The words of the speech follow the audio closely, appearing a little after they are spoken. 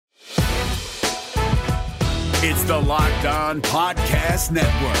It's the Locked On Podcast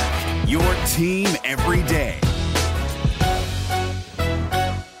Network, your team every day.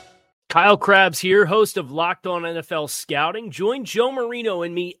 Kyle Krabs here, host of Locked On NFL Scouting. Join Joe Marino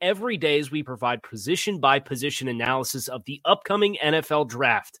and me every day as we provide position-by-position analysis of the upcoming NFL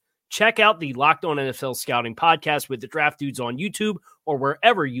Draft. Check out the Locked On NFL Scouting podcast with the Draft Dudes on YouTube or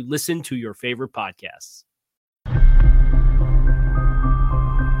wherever you listen to your favorite podcasts.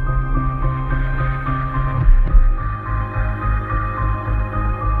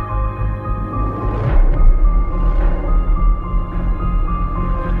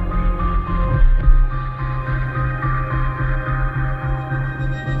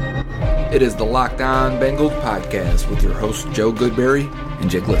 It is the Locked On Bengals podcast with your hosts Joe Goodberry and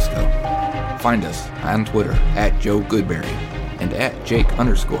Jake Lisco. Find us on Twitter at Joe Goodberry and at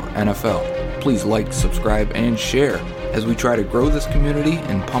Jake_NFL. Please like, subscribe, and share as we try to grow this community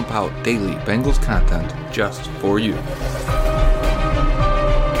and pump out daily Bengals content just for you.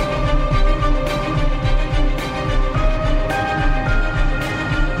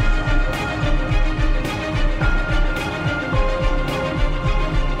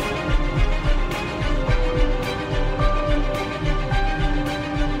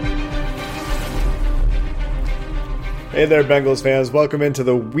 Hey there, Bengals fans. Welcome into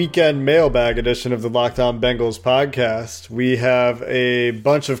the Weekend Mailbag edition of the Locked On Bengals podcast. We have a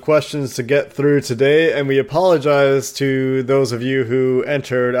bunch of questions to get through today, and we apologize to those of you who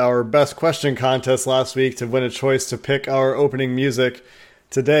entered our best question contest last week to win a choice to pick our opening music.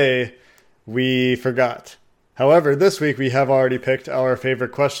 Today, we forgot. However, this week we have already picked our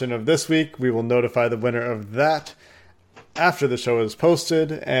favorite question of this week. We will notify the winner of that after the show is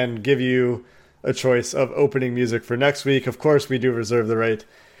posted and give you a choice of opening music for next week. Of course, we do reserve the right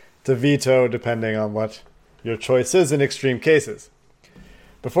to veto depending on what your choice is in extreme cases.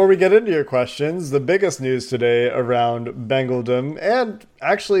 Before we get into your questions, the biggest news today around Bengaldom, and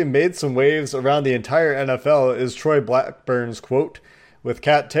actually made some waves around the entire NFL, is Troy Blackburn's quote with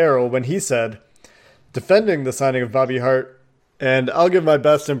Cat Terrell when he said, defending the signing of Bobby Hart, and I'll give my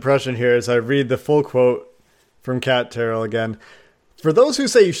best impression here as I read the full quote from Cat Terrell again. For those who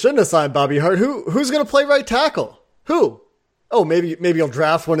say you shouldn't have signed Bobby Hart, who's going to play right tackle? Who? Oh, maybe you'll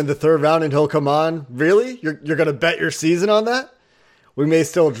draft one in the third round and he'll come on. Really? You're going to bet your season on that? We may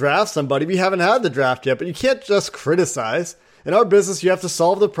still draft somebody. We haven't had the draft yet, but you can't just criticize. In our business, you have to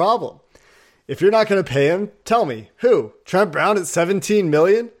solve the problem. If you're not going to pay him, tell me. Who? Trent Brown at $17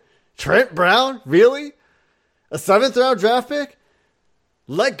 million? Trent Brown? Really? A 7th round draft pick?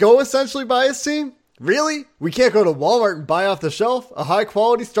 Let go essentially by his team? Really? We can't go to Walmart and buy off the shelf a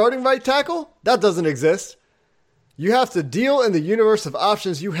high-quality starting right tackle? That doesn't exist. You have to deal in the universe of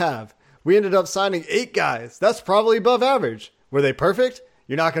options you have. We ended up signing 8 guys. That's probably above average. Were they perfect?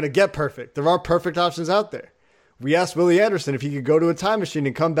 You're not going to get perfect. There aren't perfect options out there. We asked Willie Anderson if he could go to a time machine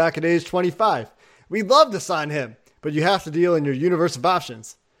and come back at age 25. We'd love to sign him, but you have to deal in your universe of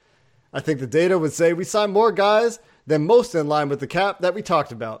options. I think the data would say we signed more guys than most in line with the cap that we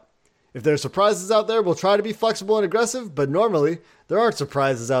talked about. If there are surprises out there, we'll try to be flexible and aggressive, but normally there aren't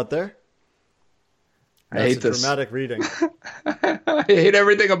surprises out there. I hate this. Dramatic reading. I hate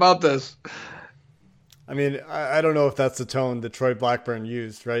everything about this. I mean, I don't know if that's the tone that Troy Blackburn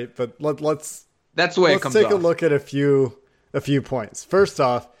used, right? But let's that's the way it comes take off. a look at a few points. First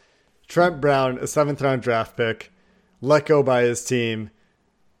off, Trent Brown, a 7th round draft pick, let go by his team.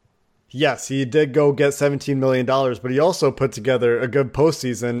 Yes, he did go get $17 million, but he also put together a good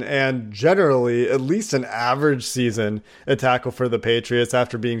postseason and generally at least an average season at tackle for the Patriots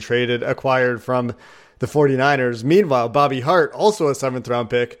after being acquired from the 49ers. Meanwhile, Bobby Hart, also a 7th round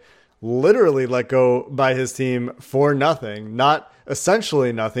pick, literally let go by his team for nothing. Not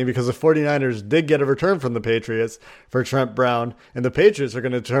essentially nothing, because the 49ers did get a return from the Patriots for Trent Brown, and the Patriots are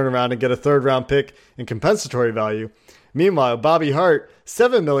going to turn around and get a 3rd round pick in compensatory value. Meanwhile, Bobby Hart,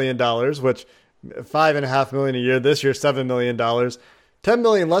 $7 million, which $5.5 million a year. This year, $7 million. $10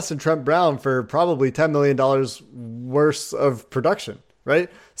 million less than Trent Brown for probably $10 million worse of production, right?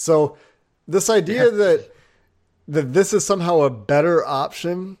 So this idea that this is somehow a better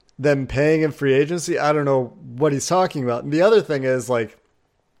option than paying in free agency, I don't know what he's talking about. And the other thing is, like,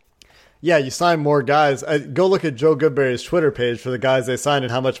 yeah, you sign more guys. Go look at Joe Goodberry's Twitter page for the guys they signed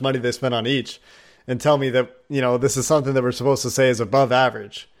and how much money they spent on each, and tell me that, this is something that we're supposed to say is above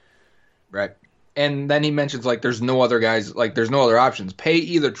average. Right. And then he mentions, like, there's no other guys, like, there's no other options. Pay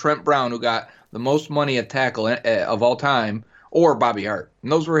either Trent Brown, who got the most money at tackle of all time, or Bobby Hart.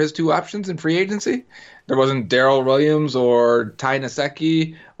 And those were his 2 options in free agency. There wasn't Darrell Williams or Ty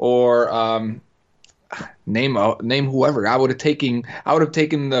Nsekhe or name whoever. I would have taken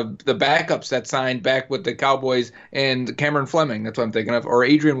the backups that signed back with the Cowboys and Cameron Fleming. That's what I'm thinking of, or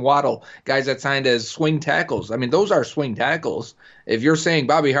Adrian Waddle, guys that signed as swing tackles. I mean, those are swing tackles. If you're saying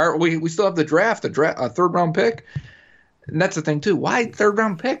Bobby Hart, we still have the draft, a third round pick. And that's the thing, too. Why third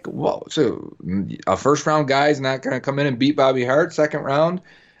round pick? Well, so a first round guy is not going to come in and beat Bobby Hart. Second round,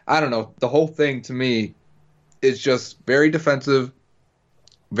 I don't know. The whole thing to me is just very defensive,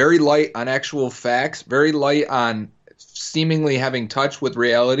 very light on actual facts, very light on seemingly having touch with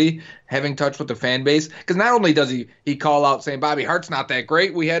reality, having touch with the fan base. Because not only does he call out saying Bobby Hart's not that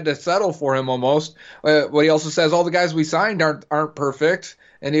great, we had to settle for him almost. But he also says all the guys we signed aren't perfect.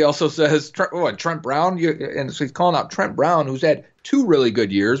 And he also says, Trent Brown? And so he's calling out Trent Brown, who's had 2 really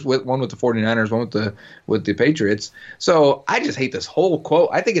good years, one with the 49ers, one with the Patriots. So I just hate this whole quote.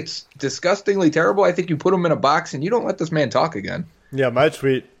 I think it's disgustingly terrible. I think you put him in a box and you don't let this man talk again. Yeah, my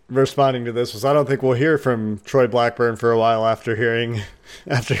tweet responding to this was, I don't think we'll hear from Troy Blackburn for a while after hearing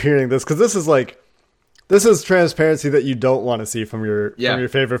this, because this is transparency that you don't want to see from your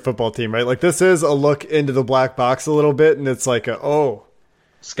favorite football team, right? Like, this is a look into the black box a little bit, and it's like,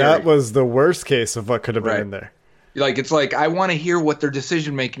 scary. That was the worst case of what could have been in there. Like, it's like, I want to hear what their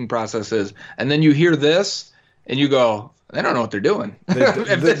decision-making process is. And then you hear this, and you go, they don't know what they're doing. That's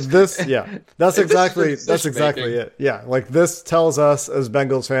exactly it. Yeah, like, this tells us as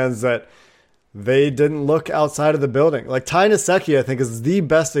Bengals fans that they didn't look outside of the building. Like, Ty Nsekhe, I think, is the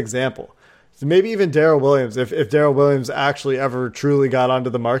best example. So maybe even Darrell Williams, if Darrell Williams actually ever truly got onto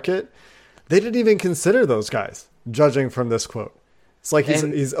the market, they didn't even consider those guys, judging from this quote. It's like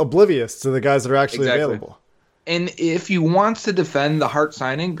he's oblivious to the guys that are actually available. And if you want to defend the Hart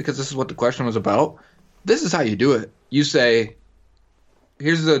signing, because this is what the question was about, this is how you do it. You say,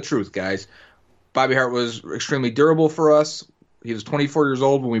 here's the truth, guys. Bobby Hart was extremely durable for us. He was 24 years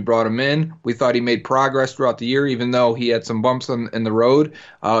old when we brought him in. We thought he made progress throughout the year, even though he had some bumps in the road.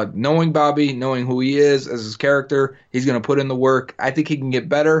 Knowing Bobby, knowing who he is as his character, he's going to put in the work. I think he can get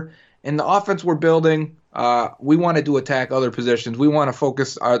better. And the offense we're building, we wanted to attack other positions. We want to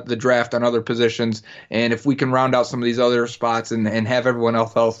focus the draft on other positions. And if we can round out some of these other spots and have everyone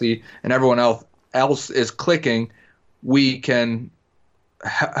else healthy and everyone else is clicking, we can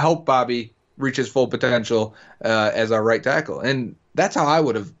help Bobby reach his full potential as our right tackle. And that's how I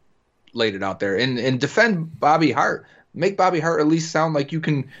would have laid it out there. And defend Bobby Hart. Make Bobby Hart at least sound like you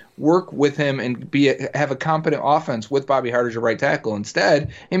can work with him and have a competent offense with Bobby Hart as your right tackle.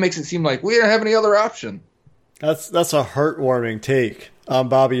 Instead, he makes it seem like we don't have any other option. That's a heartwarming take on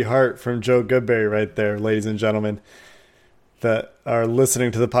Bobby Hart from Joe Goodberry right there, ladies and gentlemen that are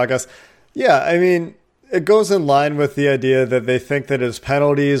listening to the podcast. Yeah, I mean, it goes in line with the idea that they think that his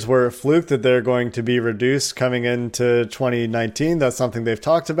penalties were a fluke, that they're going to be reduced coming into 2019. That's something they've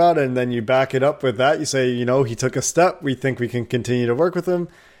talked about. And then you back it up with that. You say, he took a step. We think we can continue to work with him.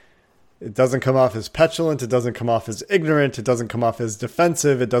 It doesn't come off as petulant. It doesn't come off as ignorant. It doesn't come off as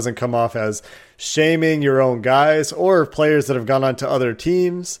defensive. It doesn't come off as shaming your own guys or players that have gone on to other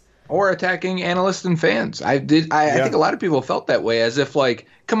teams. Or attacking analysts and fans. I think a lot of people felt that way, as if like,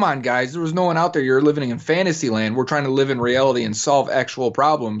 come on, guys, there was no one out there. You're living in fantasy land. We're trying to live in reality and solve actual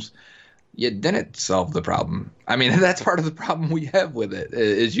problems. You didn't solve the problem. I mean, that's part of the problem we have with it,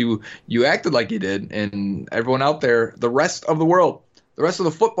 is you acted like you did, and everyone out there, the rest of the world, the rest of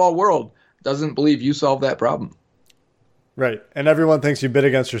the football world, doesn't believe you solved that problem. Right, and everyone thinks you bid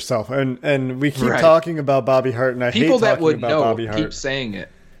against yourself. And we keep talking about Bobby Hart, and I hate talking about Bobby Hart. Keep saying it.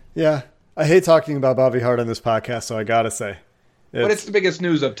 Yeah, I hate talking about Bobby Hart on this podcast, so I got to say. But it's the biggest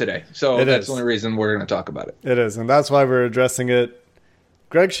news of today, so that's the only reason we're going to talk about it. It is, and that's why we're addressing it.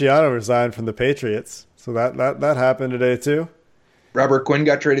 Greg Schiano resigned from the Patriots, so that happened today too. Robert Quinn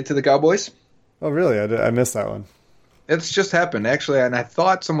got traded to the Cowboys. Oh, really? I missed that one. It's just happened, actually, and I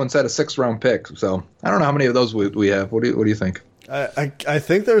thought someone said a 6th-round pick, so I don't know how many of those we have. What do you think? I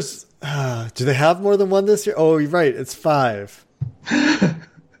think there's... do they have more than one this year? Oh, you're right. It's 5.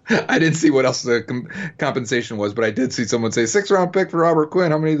 I didn't see what else the compensation was, but I did see someone say 6th-round pick for Robert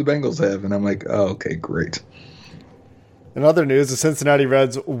Quinn. How many do the Bengals have? And I'm like, oh, okay, great. In other news, the Cincinnati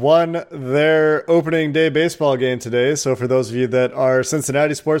Reds won their opening day baseball game today. So for those of you that are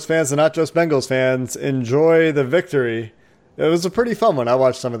Cincinnati sports fans and not just Bengals fans, enjoy the victory. It was a pretty fun one. I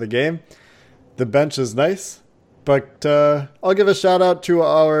watched some of the game. The bench is nice. But I'll give a shout out to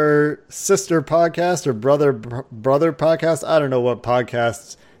our sister podcast or brother podcast. I don't know what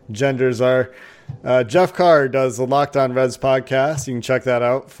podcasts genders are. Jeff Carr does the Locked On Reds podcast. You can check that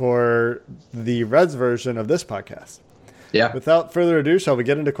out for the Reds version of this podcast. Yeah. Without further ado, shall we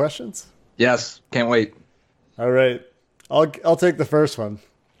get into questions? Yes. Can't wait. All right. I'll take the first one.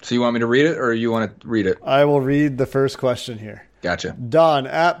 So you want me to read it, or you want to read it? I will read the first question here. Gotcha. Don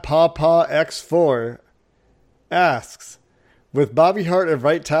at PawPawX4 asks, with Bobby Hart at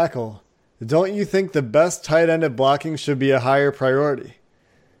right tackle, don't you think the best tight end at blocking should be a higher priority?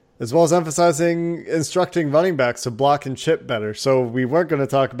 As well as instructing running backs to block and chip better. So we weren't going to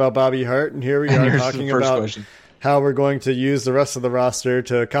talk about Bobby Hart, and here we are talking about how we're going to use the rest of the roster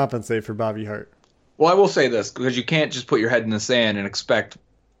to compensate for Bobby Hart. Well, I will say this, because you can't just put your head in the sand and expect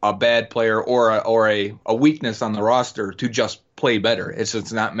a bad player or a weakness on the roster to just play better.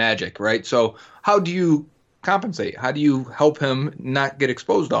 It's not magic, right? So how do you compensate? How do you help him not get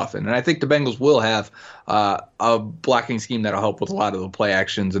exposed often? And I think the Bengals will have a blocking scheme that'll help with a lot of the play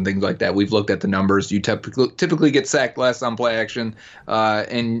actions and things like that. We've looked at the numbers. You typically get sacked less on play action,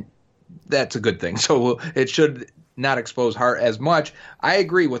 and that's a good thing. So it should not expose Hart as much. I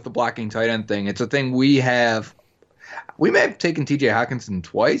agree with the blocking tight end thing. It's a thing we may have taken T.J. Hawkinson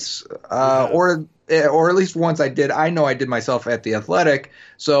twice, or at least once I did. I know I did myself at the Athletic,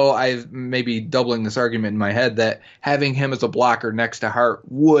 so I've maybe doubling this argument in my head that having him as a blocker next to Hart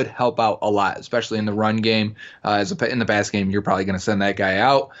would help out a lot, especially in the run game. In the pass game, you're probably going to send that guy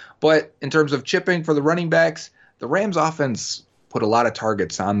out. But in terms of chipping for the running backs, the Rams offense put a lot of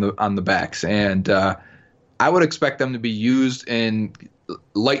targets on the backs, and I would expect them to be used in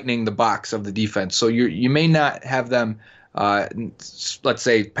lightening the box of the defense. So you may not have them, let's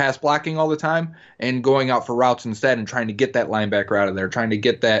say, pass blocking all the time and going out for routes instead and trying to get that linebacker out of there, trying to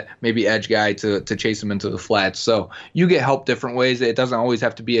get that maybe edge guy to chase him into the flats. So you get help different ways. It doesn't always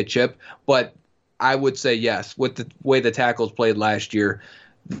have to be a chip, but I would say yes, with the way the tackles played last year,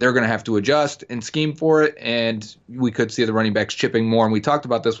 they're going to have to adjust and scheme for it, and we could see the running backs chipping more. And we talked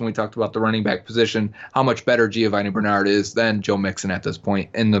about this when we talked about the running back position, how much better Giovanni Bernard is than Joe Mixon at this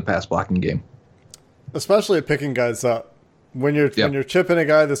point in the pass blocking game. Especially at picking guys up. When you're chipping a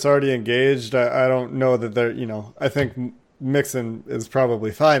guy that's already engaged, I don't know that they're, I think Mixon is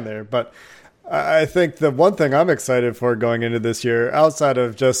probably fine there. But I think the one thing I'm excited for going into this year, outside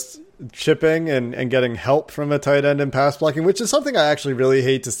of just chipping and getting help from a tight end in pass blocking, which is something I actually really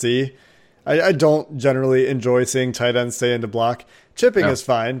hate to see. I don't generally enjoy seeing tight ends stay into block. Chipping is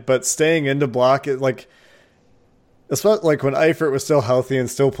fine, but staying into block, especially like when Eifert was still healthy and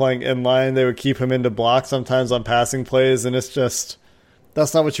still playing inline, they would keep him into block sometimes on passing plays, and it's just,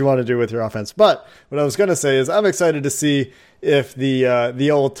 that's not what you want to do with your offense. But what I was going to say is I'm excited to see if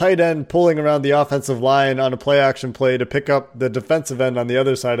the old tight end pulling around the offensive line on a play action play to pick up the defensive end on the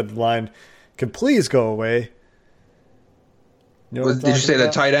other side of the line could please go away. Did you say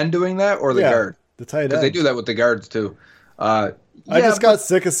the tight end doing that or the guard? The tight end. Because they do that with the guards too. I just got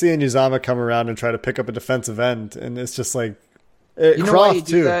sick of seeing Uzama come around and try to pick up a defensive end, and it's just like why you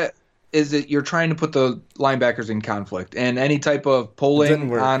do that is that you're trying to put the linebackers in conflict, and any type of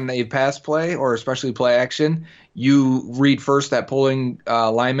pulling on a pass play or especially play action, you read first that pulling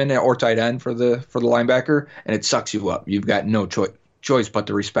lineman or tight end for the linebacker, and it sucks you up. You've got no choice but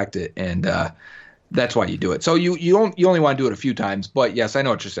to respect it, and that's why you do it. So you only want to do it a few times, but yes, I know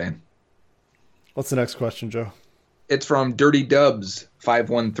what you're saying. What's the next question, Joe? It's from Dirty Dubs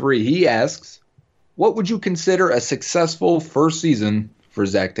 513. He asks, what would you consider a successful first season for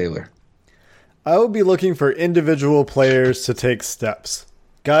Zach Taylor? I would be looking for individual players to take steps.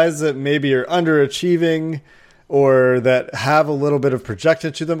 Guys that maybe are underachieving or that have a little bit of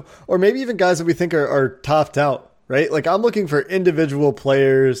projected to them, or maybe even guys that we think are topped out, right? Like, I'm looking for individual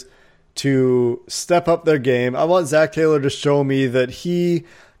players to step up their game. I want Zach Taylor to show me that he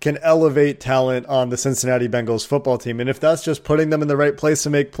can elevate talent on the Cincinnati Bengals football team. And if that's just putting them in the right place to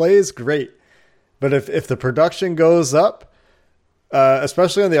make plays, great. But if the production goes up,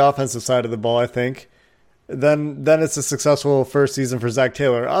 especially on the offensive side of the ball, I think, then it's a successful first season for Zach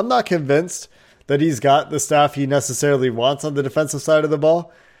Taylor. I'm not convinced that he's got the staff he necessarily wants on the defensive side of the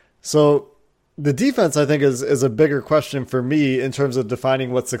ball. So the defense, I think, is a bigger question for me in terms of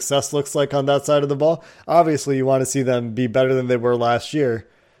defining what success looks like on that side of the ball. Obviously, you want to see them be better than they were last year.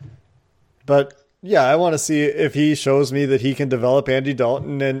 But yeah, I want to see if he shows me that he can develop Andy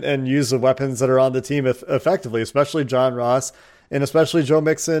Dalton and use the weapons that are on the team effectively, especially John Ross and especially Joe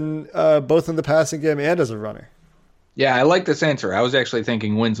Mixon, both in the passing game and as a runner. Yeah, I like this answer. I was actually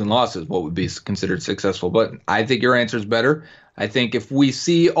thinking wins and losses, what would be considered successful, but I think your answer is better. I think if we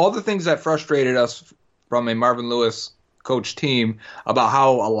see all the things that frustrated us from a Marvin Lewis coach team about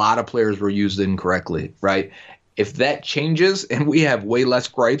how a lot of players were used incorrectly, right? If that changes and we have way less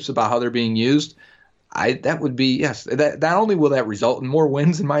gripes about how they're being used, that would be, yes. That not only will that result in more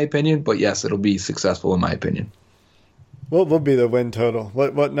wins, in my opinion, but yes, it'll be successful in my opinion. What would be the win total?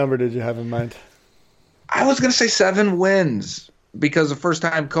 What number did you have in mind? I was going to say 7 wins. because a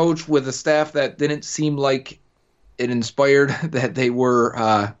first-time coach with a staff that didn't seem like it inspired that they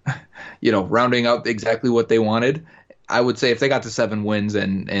were, rounding up exactly what they wanted. I would say if they got to 7 wins,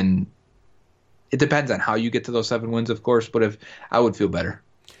 and it depends on how you get to those 7 wins, of course, but if I would feel better.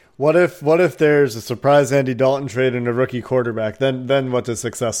 What if there's a surprise Andy Dalton trade and a rookie quarterback? Then what does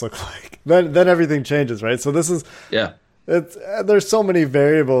success look like? Then everything changes, right? So this is there's so many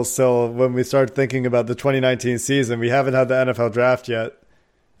variables still when we start thinking about the 2019 season. We haven't had the NFL draft yet.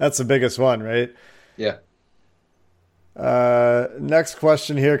 That's the biggest one, right? Yeah. Next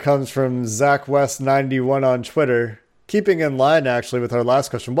question here comes from Zach West 91 on Twitter. Keeping in line actually with our last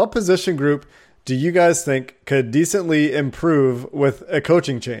question, what position group do you guys think could decently improve with a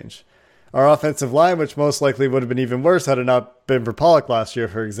coaching change? Our offensive line, which most likely would have been even worse had it not been for Pollock last year,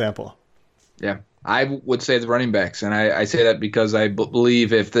 for example. Yeah, I would say the running backs, and I say that because I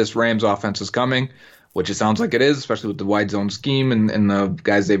believe if this Rams offense is coming, which it sounds like it is, especially with the wide zone scheme and the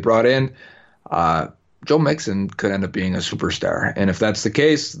guys they brought in, Joe Mixon could end up being a superstar. And if that's the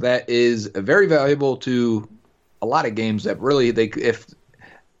case, that is very valuable to a lot of games that really if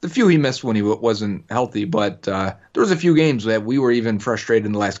the few he missed when he wasn't healthy, but there was a few games that we were even frustrated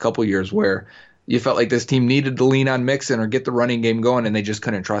in the last couple of years where you felt like this team needed to lean on Mixon or get the running game going, and they just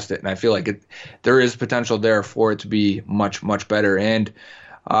couldn't trust it. And I feel like there is potential there for it to be much, much better. And,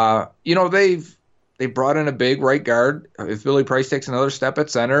 they brought in a big right guard. If Billy Price takes another step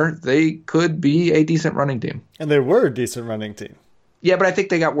at center, they could be a decent running team. And they were a decent running team. Yeah, but I think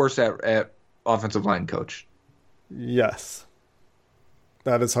they got worse at offensive line coach. Yes.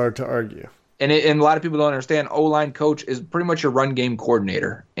 That is hard to argue. And a lot of people don't understand, O-line coach is pretty much a run game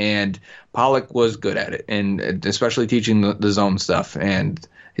coordinator, and Pollock was good at it, and especially teaching the zone stuff. And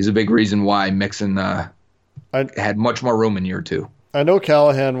he's a big reason why Mixon had much more room in year 2. I know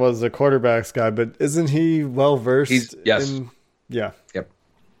Callahan was the quarterbacks guy, but isn't he well-versed? Yes. Yeah. Yep.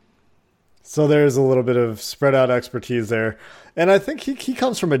 So there's a little bit of spread out expertise there. And I think he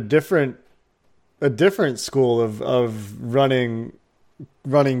comes from a different school of running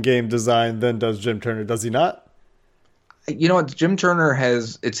game design than does Jim Turner. Does he not? You know what? Jim Turner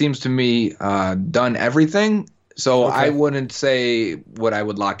has, it seems to me, done everything. So okay. I wouldn't say what I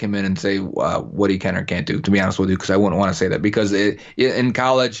would lock him in and say what he can or can't do, to be honest with you, because I wouldn't want to say that. Because in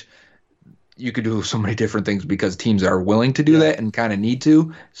college, you could do so many different things because teams are willing to do that and kind of need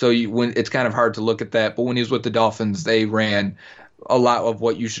to. So when it's kind of hard to look at that. But when he was with the Dolphins, they ran a lot of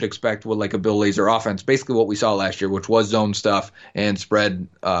what you should expect with like a Bill Lazor offense, basically what we saw last year, which was zone stuff and spread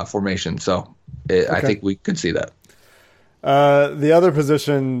formation. So I think we could see that. The other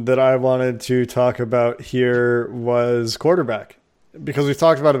position that I wanted to talk about here was quarterback, because we've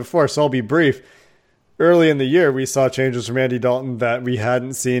talked about it before, so I'll be brief. Early in the year, we saw changes from Andy Dalton that we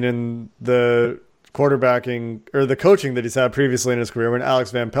hadn't seen in the quarterbacking or the coaching that he's had previously in his career when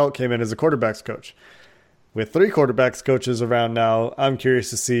Alex Van Pelt came in as a quarterbacks coach. With 3 quarterbacks coaches around now, I'm curious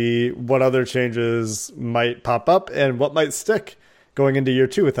to see what other changes might pop up and what might stick going into year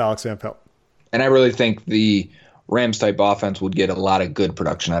 2 with Alex Van Pelt. And I really think the Rams type offense would get a lot of good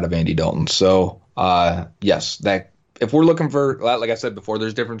production out of Andy Dalton. So, yes, that if we're looking for, like I said before,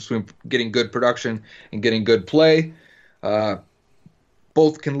 there's a difference between getting good production and getting good play.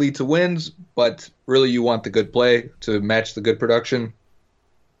 Both can lead to wins, but really you want the good play to match the good production.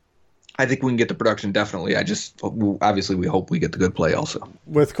 I think we can get the production, definitely. Obviously, we hope we get the good play also.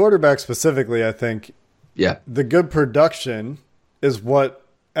 With quarterback specifically, I think the good production is what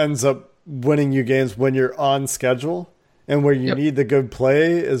ends up winning you games when you're on schedule, and where you need the good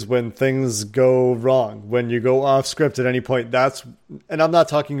play is when things go wrong, when you go off script at any point. And I'm not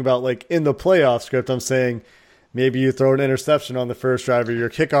talking about like in the playoff script. I'm saying maybe you throw an interception on the first drive, or your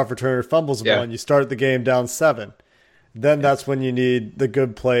kickoff returner fumbles the ball and you start the game down 7. Then that's when you need the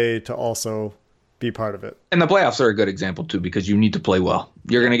good play to also be part of it. And the playoffs are a good example too, because you need to play well.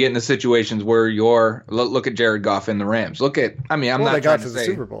 You're going to get into situations where look at Jared Goff and the Rams. I'm not they trying got to to the say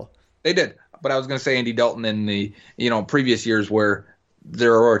Super Bowl. They did, but I was going to say Andy Dalton in the previous years where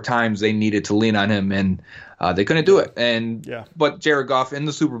there were times they needed to lean on him and they couldn't do it. But Jared Goff in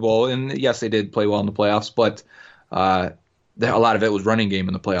the Super Bowl, and yes, they did play well in the playoffs, but a lot of it was running game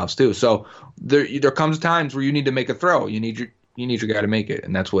in the playoffs too. So there comes times where you need to make a throw. You need your guy to make it,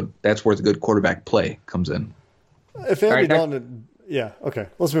 and that's where the good quarterback play comes in. If Andy Dalton, okay,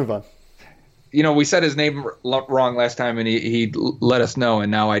 let's move on. We said his name wrong last time, and he let us know,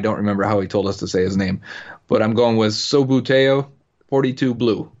 and now I don't remember how he told us to say his name. But I'm going with Sobuteo 42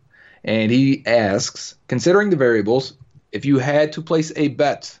 Blue. And he asks, considering the variables, if you had to place a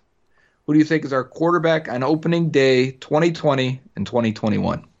bet, who do you think is our quarterback on opening day 2020 and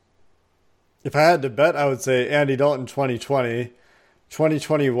 2021? If I had to bet, I would say Andy Dalton 2020.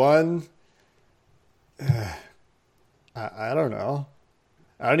 2021, I don't know.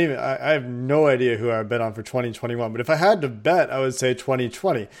 I have no idea who I bet on for 2021. But if I had to bet, I would say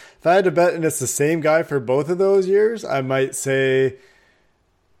 2020. If I had to bet and it's the same guy for both of those years, I might say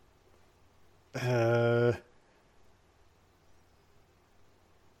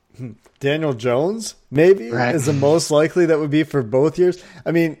Daniel Jones, maybe, is the most likely that would be for both years.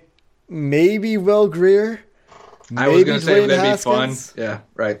 I mean, maybe Will Grier. I was going to say that'd Haskins. Be fun. Yeah,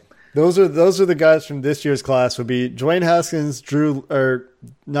 right. Those are the guys from this year's class. Would be Dwayne Haskins,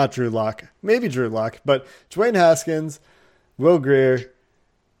 not Drew Lock, maybe Drew Lock, but Dwayne Haskins, Will Grier,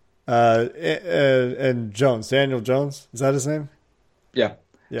 and Jones. Daniel Jones, is that his name? Yeah.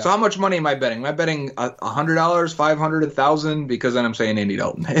 So how much money am I betting? Am I betting $100, $500, $1,000? Because then I'm saying Andy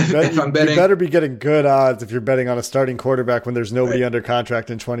Dalton. If I'm betting, you better be getting good odds if you're betting on a starting quarterback when there's nobody under contract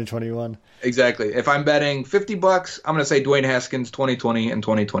in 2021. Exactly. If I'm betting $50, I'm going to say Dwayne Haskins 2020 and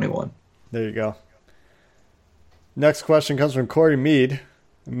 2021. There you go. Next question comes from Corey Mead,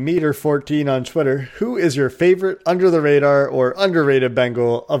 Meter14 on Twitter. Who is your favorite under the radar or underrated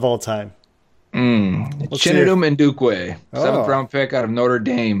Bengal of all time? Chinedum Ndukwe, 7th round pick out of Notre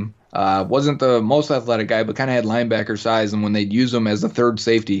Dame. Wasn't the most athletic guy, but kind of had linebacker size. And when they'd use him as the third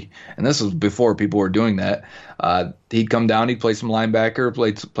safety, and this was before people were doing that, he'd come down, he'd play some linebacker,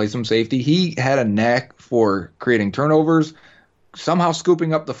 play some safety. He had a knack for creating turnovers, somehow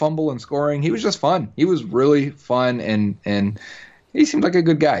scooping up the fumble and scoring. He was just fun. He was really fun, and he seemed like a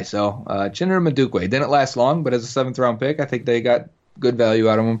good guy. So Chinedum Ndukwe didn't last long, but as a 7th round pick, I think they got good value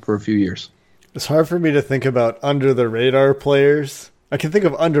out of him for a few years. It's hard for me to think about under-the-radar players. I can think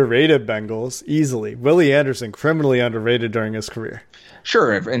of underrated Bengals easily. Willie Anderson, criminally underrated during his career.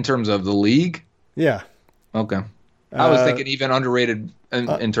 Sure, in terms of the league? Yeah. Okay. I was thinking even underrated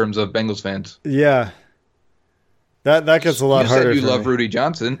in terms of Bengals fans. Yeah. That gets a lot harder. You love Rudy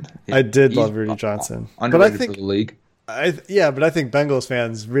Johnson. I did love Rudy Johnson. Underrated for the league. But I think Bengals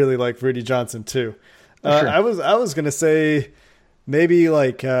fans really like Rudy Johnson too. Sure. I was going to say maybe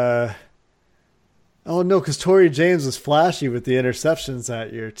like... oh, no, because Torrey James was flashy with the interceptions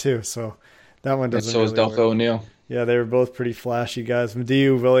that year, too. So that one doesn't so was Deltha O'Neal. Yeah, they were both pretty flashy guys.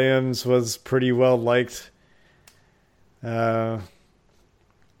 Mediu Williams was pretty well liked. Don't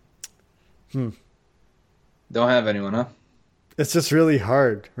have anyone, huh? It's just really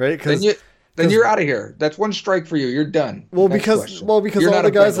hard, right? Then you're out of here. That's one strike for you. You're done. Well, because all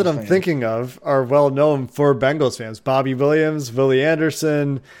the guys that I'm thinking of are well known for Bengals fans. Bobby Williams, Willie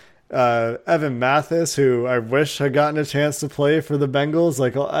Anderson, Evan Mathis, who I wish had gotten a chance to play for the Bengals.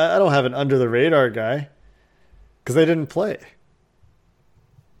 Like, I don't have an under the radar guy because they didn't play.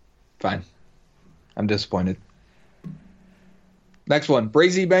 Fine. I'm disappointed. Next one,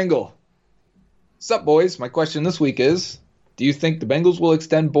 Brazy Bengal. What's up, boys? My question this week is, do you think the Bengals will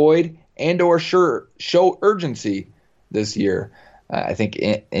extend Boyd and or show urgency this year? I think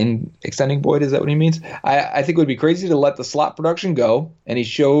in extending Boyd, is that what he means? I think it would be crazy to let the slot production go, and he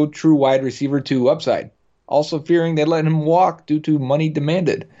showed true wide receiver 2 upside. Also fearing they'd let him walk due to money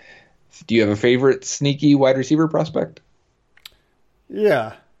demanded. Do you have a favorite sneaky wide receiver prospect?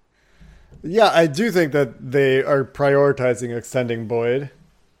 Yeah. Yeah, I do think that they are prioritizing extending Boyd.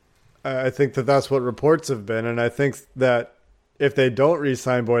 I think that that's what reports have been, and I think that if they don't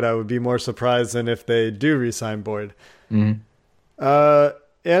re-sign Boyd, I would be more surprised than if they do re-sign Boyd. Mm-hmm.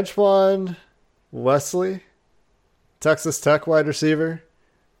 Antoine Wesley, Texas Tech wide receiver.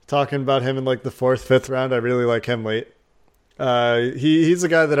 Talking about him in like the 4th, 5th round. I really like him late. He's a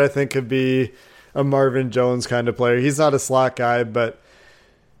guy that I think could be a Marvin Jones kind of player. He's not a slot guy, but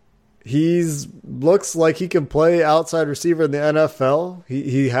looks like he can play outside receiver in the NFL.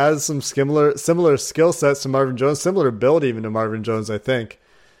 He has some similar skill sets to Marvin Jones, similar build even to Marvin Jones, I think.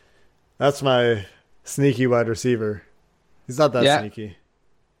 That's my sneaky wide receiver. He's not that sneaky.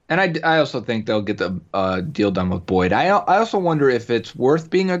 And I also think they'll get the deal done with Boyd. I also wonder if it's worth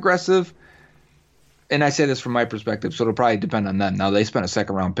being aggressive. And I say this from my perspective, so it'll probably depend on them. Now, they spent a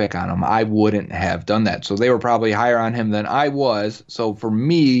 2nd round pick on him. I wouldn't have done that. So they were probably higher on him than I was. So for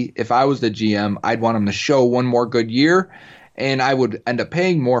me, if I was the GM, I'd want him to show one more good year. And I would end up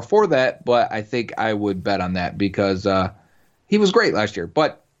paying more for that. But I think I would bet on that because he was great last year.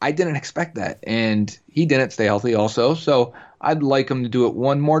 But I didn't expect that. And he didn't stay healthy also. So I'd like him to do it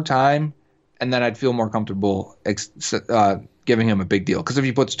one more time. And then I'd feel more comfortable giving him a big deal. Because if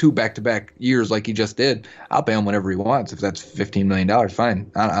he puts 2 back-to-back years like he just did, I'll pay him whatever he wants. If that's $15 million,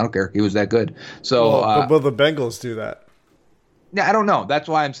 fine. I don't care. He was that good. So, will the Bengals do that? Yeah, I don't know. That's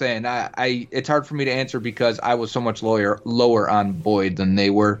why I'm saying it's hard for me to answer because I was so much lower on Boyd than they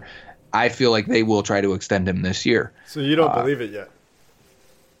were. I feel like they will try to extend him this year. So you don't believe it yet?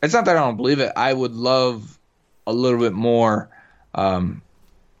 It's not that I don't believe it. I would love a little bit more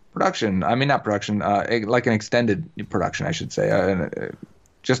production. I mean, not production, like an extended production, I should say.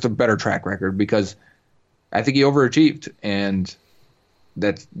 Just a better track record, because I think he overachieved, and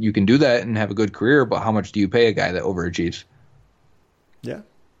that you can do that and have a good career, but how much do you pay a guy that overachieves? Yeah.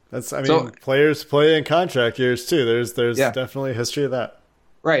 Players play in contract years too. There's definitely a history of that.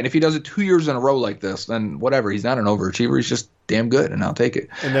 Right, and if he does it 2 years in a row like this, then whatever. He's not an overachiever. He's just damn good, and I'll take it.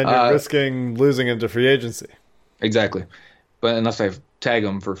 And then you're risking losing into free agency. Exactly. But unless I tag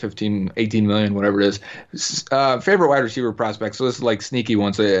him for 15, 18 million, whatever it is. Favorite wide receiver prospect. So this is like sneaky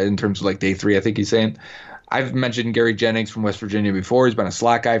ones in terms of like day 3, I think he's saying. I've mentioned Gary Jennings from West Virginia before. He's been a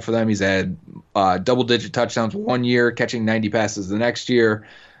slot guy for them. He's had double-digit touchdowns 1 year, catching 90 passes the next year.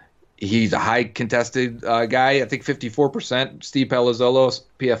 He's a high contested guy. I think 54%. Steve Palazzolo,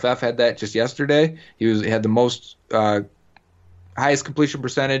 PFF, had that just yesterday. He had the most highest completion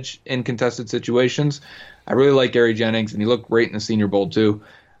percentage in contested situations. I really like Gary Jennings, and he looked great in the Senior Bowl too.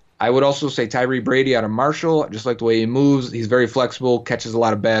 I would also say Tyree Brady out of Marshall. I just like the way he moves. He's very flexible, catches a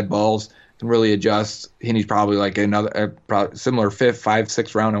lot of bad balls, can really adjust. And he's probably like another similar 5th,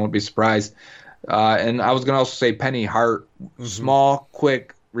 6th round. I wouldn't be surprised. And I was going to also say Penny Hart, small,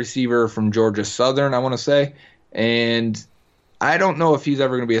 quick receiver from Georgia Southern, I want to say. And I don't know if he's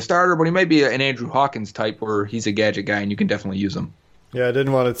ever going to be a starter, but he might be an Andrew Hawkins type where he's a gadget guy and you can definitely use him. Yeah, I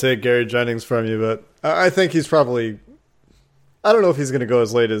didn't want to take Gary Jennings from you, but I think he's probably – I don't know if he's going to go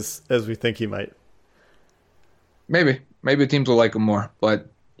as late as we think he might. Maybe teams will like him more. But,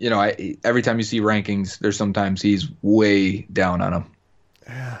 you know, every time you see rankings, there's sometimes he's way down on him.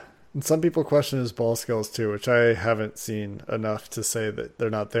 Yeah. And some people question his ball skills too, which I haven't seen enough to say that they're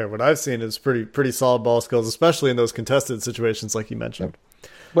not there. What I've seen is pretty solid ball skills, especially in those contested situations like you mentioned.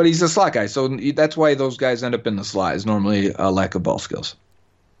 But he's a slot guy, so that's why those guys end up in the slot, is normally a lack of ball skills.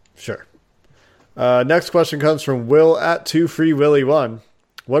 Sure. Next question comes from Will at 2FreeWilly1.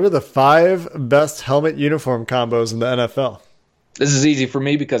 What are the 5 best helmet uniform combos in the NFL? This is easy for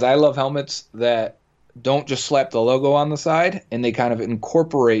me because I love helmets that don't just slap the logo on the side, and they kind of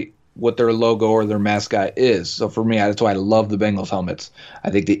incorporate what their logo or their mascot is. So for me, that's why I love the Bengals helmets. I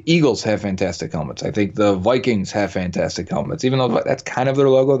think the Eagles have fantastic helmets. I think the Vikings have fantastic helmets. Even though that's kind of their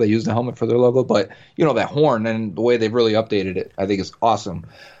logo, they use the helmet for their logo. But, you know, that horn and the way they've really updated it, I think is awesome.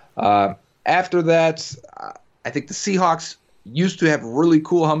 After that, I think the Seahawks used to have really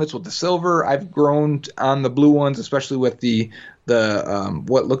cool helmets with the silver. I've grown on the blue ones, especially with the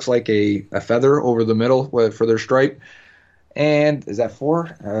what looks like a feather over the middle for their stripe. And is that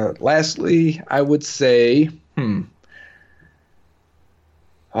 4? Lastly, I would say, I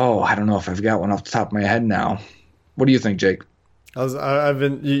don't know if I've got one off the top of my head now. What do you think, Jake?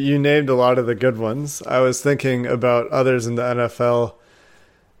 You named a lot of the good ones. I was thinking about others in the NFL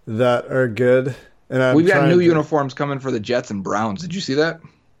that are good. And we've got new uniforms coming for the Jets and Browns. Did you see that?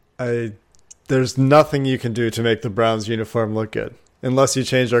 There's nothing you can do to make the Browns uniform look good unless you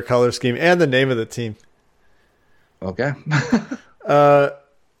change their color scheme and the name of the team. Okay. I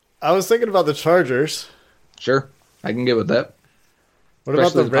was thinking about the Chargers. Sure, I can get with that. What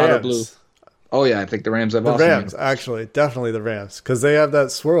about the Rams? Blue. Oh yeah, I think the Rams have the Rams. Actually, definitely the Rams, because they have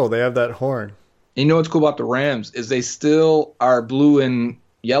that swirl, they have that horn. You know what's cool about the Rams is they still are blue and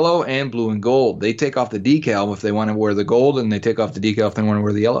yellow and blue and gold. They take off the decal if they want to wear the gold, and they take off the decal if they want to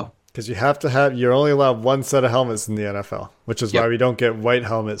wear the yellow. Because you're only allowed one set of helmets in the NFL, which is why we don't get white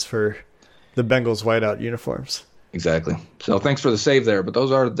helmets for the Bengals whiteout uniforms. Exactly. So thanks for the save there, but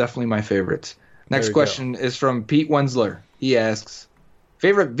those are definitely my favorites. Next question is from Pete Wensler. He asks,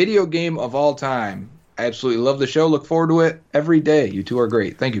 favorite video game of all time? I absolutely love the show. Look forward to it every day. You two are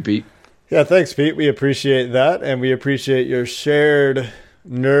great. Thank you, Pete. Yeah, thanks, Pete. We appreciate that, and we appreciate your shared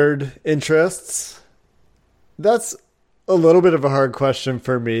nerd interests. That's a little bit of a hard question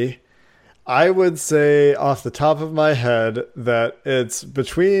for me. I would say off the top of my head that it's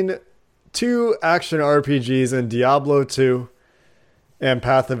between 2 action RPGs in Diablo 2 and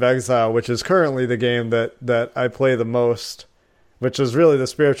Path of Exile, which is currently the game that I play the most, which is really the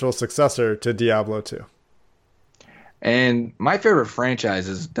spiritual successor to Diablo 2. And my favorite franchise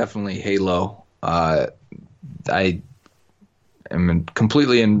is definitely Halo. I am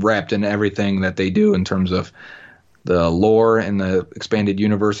completely enwrapped in everything that they do in terms of the lore and the expanded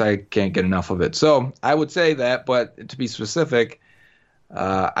universe. I can't get enough of it. So I would say that, but to be specific,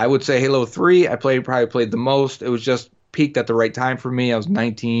 I would say Halo 3. I probably played the most. It was just peaked at the right time for me. I was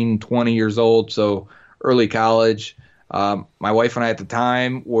 19, 20 years old, so early college. My wife and I at the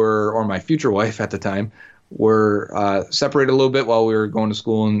time or my future wife at the time, were separated a little bit while we were going to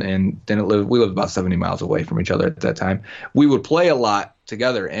school and didn't live. We lived about 70 miles away from each other at that time. We would play a lot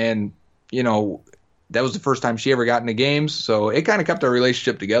together. And, that was the first time she ever got into games. So it kind of kept our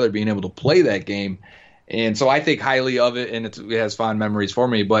relationship together, being able to play that game. And so I think highly of it, and it has fond memories for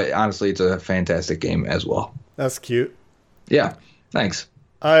me. But honestly, it's a fantastic game as well. That's cute. Yeah, thanks.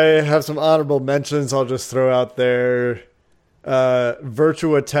 I have some honorable mentions I'll just throw out there.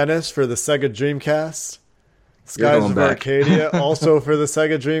 Virtua Tennis for the Sega Dreamcast. Skies of Arcadia, also for the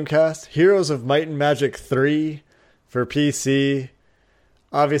Sega Dreamcast. Heroes of Might and Magic 3 for PC.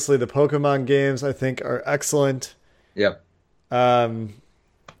 Obviously, the Pokemon games, I think, are excellent. Yep. I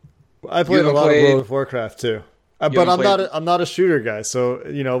played a lot of World of Warcraft, too. But I'm not a shooter guy. So,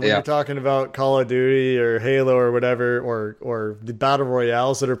 when you're talking about Call of Duty or Halo or whatever, or the Battle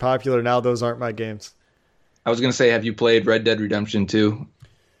Royales that are popular now, those aren't my games. I was going to say, have you played Red Dead Redemption 2?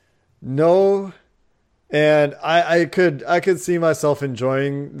 No. And I could see myself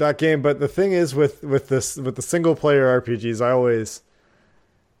enjoying that game, but the thing is with the single player RPGs,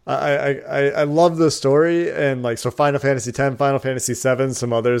 I love the story, and so Final Fantasy X, Final Fantasy VII,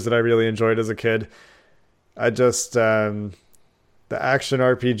 some others that I really enjoyed as a kid. I just the action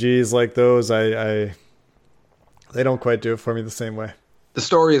RPGs like those, they don't quite do it for me the same way. The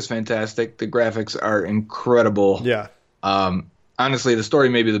story is fantastic. The graphics are incredible. Yeah. Honestly, the story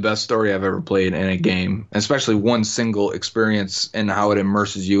may be the best story I've ever played in a game, especially one single experience and how it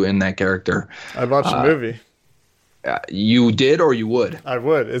immerses you in that character. I'd watch a movie. You did, or you would? I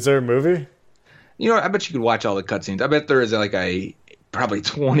would. Is there a movie? I bet you could watch all the cutscenes. I bet there is a probably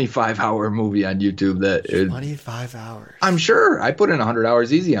 25-hour movie on YouTube. 25 hours. I'm sure. I put in 100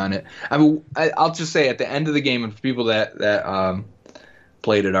 hours easy on it. I'll just say at the end of the game, and for people that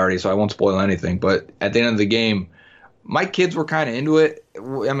played it already, so I won't spoil anything, but at the end of the game, my kids were kind of into it.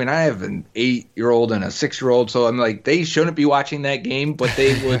 I mean, I have an 8-year-old and a 6-year-old, so I'm like, they shouldn't be watching that game, but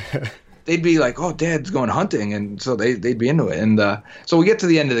they would. They'd be like, "Oh, Dad's going hunting," and so they'd be into it. And so we get to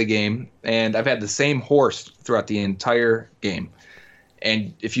the end of the game, and I've had the same horse throughout the entire game.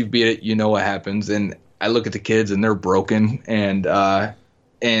 And if you beat it, you know what happens. And I look at the kids, and they're broken, and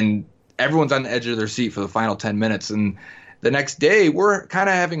everyone's on the edge of their seat for the final 10 minutes. And the next day, we're kind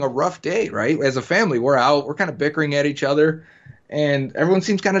of having a rough day, right? As a family, we're out, we're kind of bickering at each other, and everyone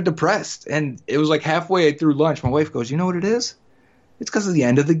seems kind of depressed. And it was like halfway through lunch, my wife goes, "You know what it is? It's because of the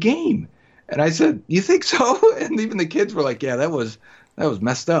end of the game." And I said, "You think so?" And even the kids were like, "Yeah, that was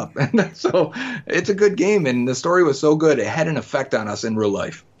messed up." And so it's a good game, and the story was so good, it had an effect on us in real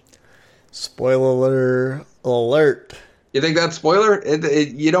life. Spoiler alert. You think that's spoiler?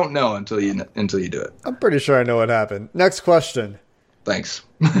 You don't know until you do it. I'm pretty sure I know what happened. Next question. Thanks.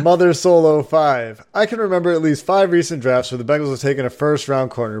 Mother Solo 5. I can remember at least 5 recent drafts where the Bengals have taken a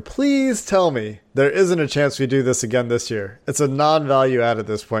first-round corner. Please tell me there isn't a chance we do this again this year. It's a non-value add at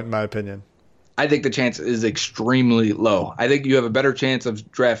this point, in my opinion. I think the chance is extremely low. I think you have a better chance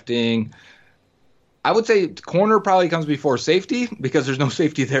of drafting. I would say corner probably comes before safety because there's no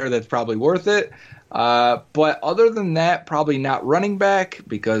safety there that's probably worth it. But other than that, probably not running back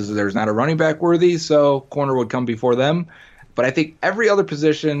because there's not a running back worthy. So corner would come before them. But I think every other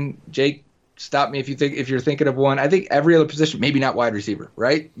position, Jake, stop me if you're thinking of one. I think every other position, maybe not wide receiver,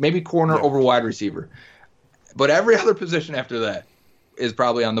 right? Maybe corner over wide receiver. But every other position after that is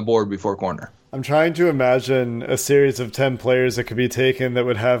probably on the board before corner. I'm trying to imagine a series of 10 players that could be taken that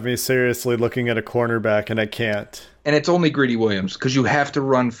would have me seriously looking at a cornerback, and I can't. And it's only Greedy Williams because you have to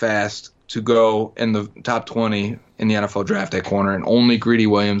run fast to go in the top 20 in the NFL draft at corner, and only Greedy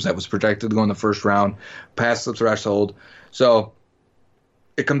Williams that was projected to go in the first round past the threshold. So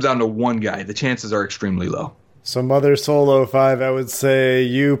it comes down to one guy. The chances are extremely low. So Mother Solo 5, I would say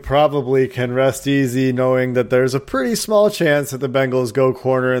you probably can rest easy knowing that there's a pretty small chance that the Bengals go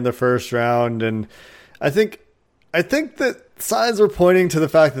corner in the first round. And I think that signs are pointing to the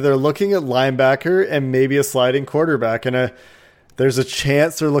fact that they're looking at linebacker and maybe a sliding quarterback. And there's a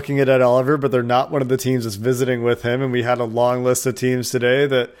chance they're looking at Ed Oliver, but they're not one of the teams that's visiting with him. And we had a long list of teams today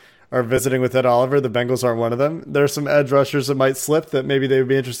that are visiting with Ed Oliver. The Bengals aren't one of them. There's some edge rushers that might slip that maybe they would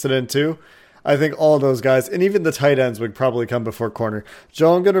be interested in too. I think all of those guys, and even the tight ends, would probably come before corner.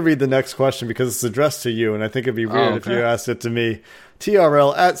 Joe, I'm going to read the next question because it's addressed to you, and I think it'd be weird if you asked it to me.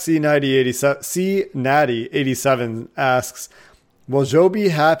 TRL at CNatty87 asks, will Joe be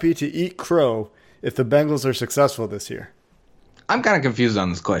happy to eat crow if the Bengals are successful this year? I'm kind of confused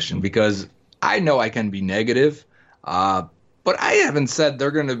on this question because I know I can be negative, but I haven't said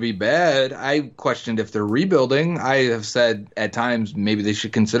they're going to be bad. I questioned if they're rebuilding. I have said at times maybe they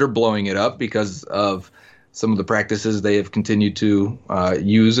should consider blowing it up because of some of the practices they have continued to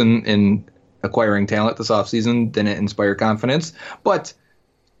use in acquiring talent this offseason. Didn't inspire confidence. But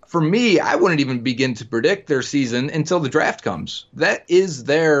for me, I wouldn't even begin to predict their season until the draft comes. That is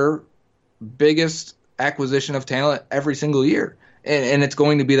their biggest acquisition of talent every single year. And it's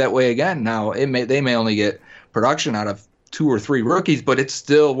going to be that way again. Now, they may only get production out of 2 or 3 rookies, but it's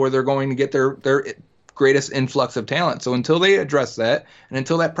still where they're going to get their greatest influx of talent. So until they address that, and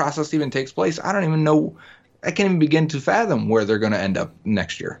until that process even takes place, I don't even know. I can't even begin to fathom where they're going to end up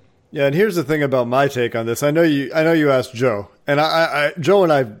next year. Yeah, and here's the thing about my take on this. I know you asked Joe, and Joe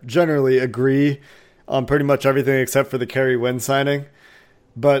and I generally agree on pretty much everything except for the Kerry Wynn signing.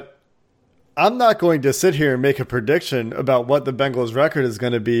 But I'm not going to sit here and make a prediction about what the Bengals' record is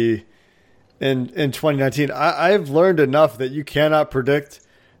going to be in 2019. I've learned enough that you cannot predict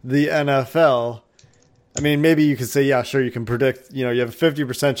the NFL. I mean, maybe you could say, yeah, sure, you can predict. You have a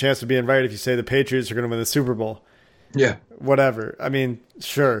 50% chance of being right if you say the Patriots are going to win the Super Bowl. Yeah. Whatever. I mean,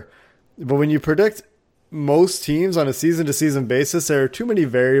 sure. But when you predict most teams on a season-to-season basis, there are too many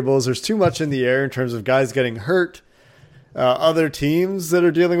variables. There's too much in the air in terms of guys getting hurt. Other teams that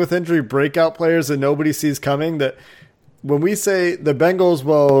are dealing with injury, breakout players that nobody sees coming, that when we say the Bengals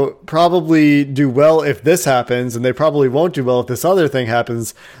will probably do well if this happens and they probably won't do well if this other thing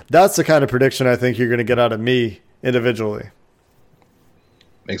happens, that's the kind of prediction I think you're going to get out of me individually.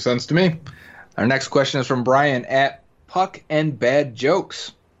 Makes sense to me. Our next question is from Brian at Puck and Bad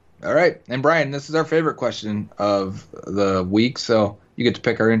Jokes. All right. And Brian, this is our favorite question of the week, so you get to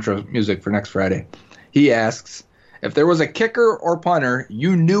pick our intro music for next Friday. He asks, if there was a kicker or punter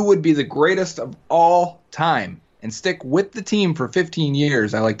you knew would be the greatest of all time and stick with the team for 15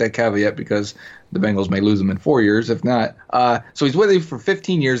 years, I like that caveat because the Bengals may lose him in 4 years, if not. So he's with you for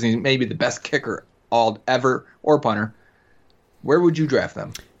 15 years and he's maybe the best kicker ever or punter. Where would you draft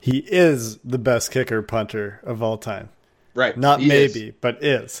them? He is the best kicker punter of all time. Right. Not maybe, but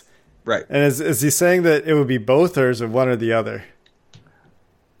is. Right. And is he saying that it would be both or is it one or the other?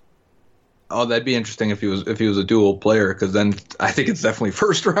 Oh, that'd be interesting if he was a dual player, because then I think it's definitely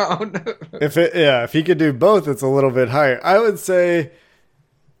first round. If he could do both, it's a little bit higher. I would say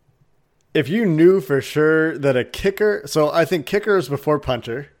if you knew for sure that a kicker, so I think kicker is before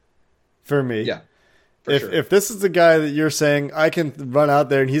punter for me. Yeah. If this is the guy that you're saying I can run out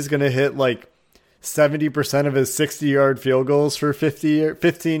there and he's going to hit like 70% of his 60-yard field goals for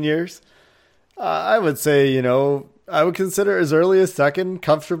 15 years, I would say, I would consider as early as second,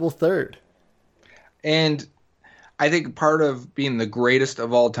 comfortable third. And I think part of being the greatest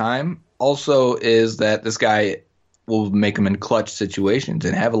of all time also is that this guy will make him in clutch situations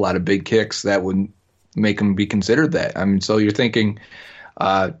and have a lot of big kicks that would make him be considered that. I mean, so you're thinking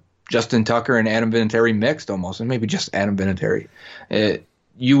Justin Tucker and Adam Vinatieri mixed almost, and maybe just Adam Vinatieri.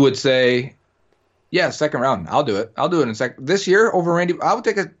 You would say, yeah, second round. I'll do it. I'll do it in second. This year over Randy, I would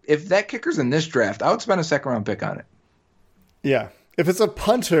take if that kicker's in this draft, I would spend a second round pick on it. Yeah. If it's a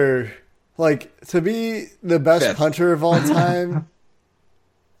punter, like, to be the best punter of all time,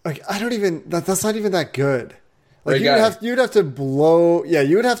 like, that's not even that good. Like, you'd have to blow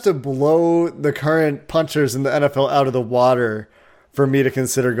the current punchers in the NFL out of the water for me to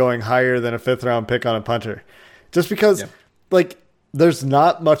consider going higher than a 5th round pick on a punter. Just because, there's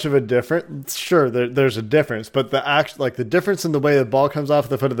not much of a difference. Sure, there's a difference, but the difference in the way the ball comes off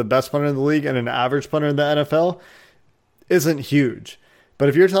the foot of the best punter in the league and an average punter in the NFL isn't huge. But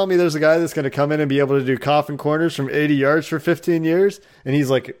if you're telling me there's a guy that's going to come in and be able to do coffin corners from 80 yards for 15 years, and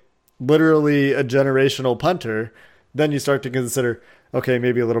he's like literally a generational punter, then you start to consider, okay,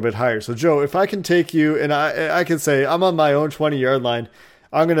 maybe a little bit higher. So, Joe, if I can take you and I can say I'm on my own 20-yard line,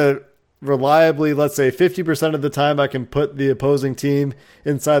 I'm going to reliably, let's say 50% of the time I can put the opposing team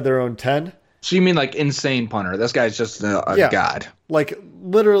inside their own 10. So you mean like insane punter? This guy's just a god. Like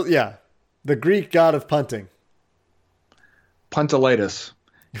literally, yeah. The Greek god of punting. Puntilitis.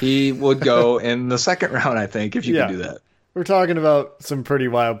 He would go in the second round, I think, if you could do that. We're talking about some pretty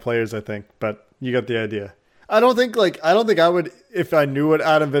wild players, I think, but you got the idea. I don't think I would, if I knew what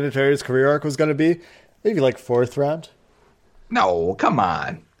Adam Vinatieri's career arc was going to be, maybe like 4th round. No, come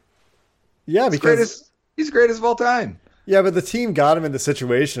on. Yeah, because he's greatest of all time. Yeah, but the team got him into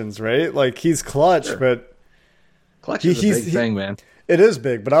situations, right? Like, he's clutch, but clutch is a big thing, man. It is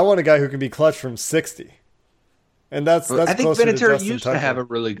big, but I want a guy who can be clutch from 60. And that's I think Vinatieri used to have a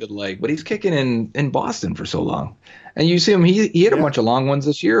really good leg, but he's kicking in Boston for so long. And you see him, he hit a bunch of long ones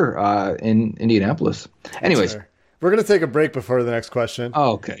this year in Indianapolis. Anyways. We're going to take a break before the next question.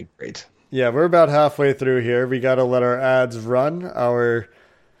 Oh, okay, great. Yeah, we're about halfway through here. We got to let our ads run, our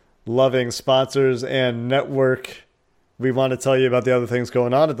loving sponsors and network. We want to tell you about the other things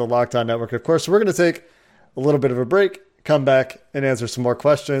going on at the Locked On Network, of course. So we're going to take a little bit of a break, come back and answer some more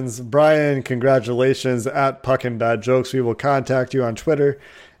questions. Brian, congratulations at Puck and Bad Jokes. We will contact you on Twitter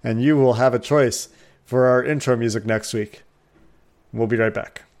and you will have a choice for our intro music next week. We'll be right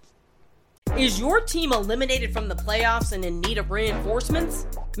back. Is your team eliminated from the playoffs and in need of reinforcements?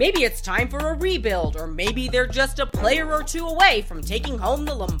 Maybe it's time for a rebuild, or maybe they're just a player or two away from taking home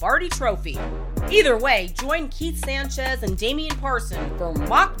the Lombardi Trophy. Either way, join Keith Sanchez and Damian Parson for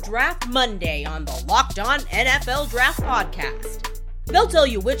Mock Draft Monday on the Locked On NFL Draft Podcast. They'll tell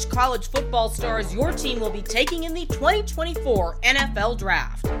you which college football stars your team will be taking in the 2024 NFL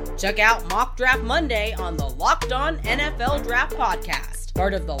Draft. Check out Mock Draft Monday on the Locked On NFL Draft Podcast,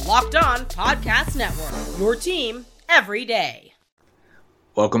 part of the Locked On Podcast Network, your team every day.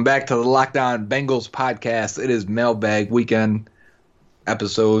 Welcome back to the Locked On Bengals podcast. It is Mailbag Weekend,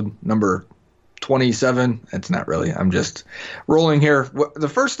 episode number 27. It's not really. I'm just rolling here. The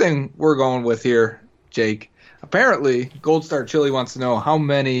first thing we're going with here, Jake, apparently Gold Star Chili wants to know how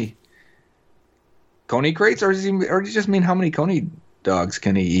many Coney crates, or does he just mean how many Coney dogs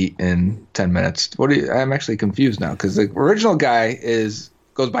can he eat in 10 minutes? I'm actually confused now, because the original guy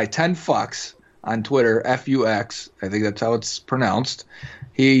goes by 10 fucks on Twitter, F-U-X. I think that's how it's pronounced.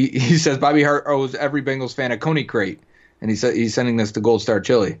 He says Bobby Hart owes every Bengals fan a Coney crate, and he said he's sending this to Gold Star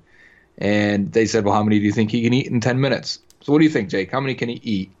Chili. And they said, well, how many do you think he can eat in 10 minutes? So what do you think, Jake? How many can he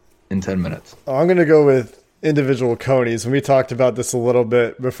eat in 10 minutes? I'm going to go with individual Conies, and we talked about this a little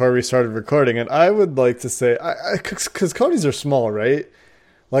bit before we started recording, and I would like to say, because Conies are small, right?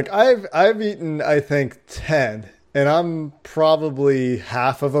 Like, I've eaten, I think, 10, and I'm probably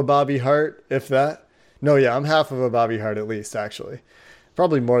half of a Bobby Hart, if that. No, yeah, I'm half of a Bobby Hart at least, actually.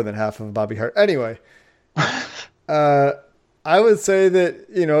 Probably more than half of a Bobby Hart. Anyway, I would say that,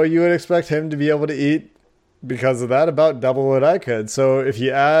 you would expect him to be able to eat, because of that, about double what I could. So if you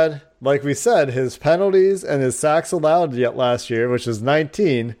add, like we said, his penalties and his sacks allowed yet last year, which is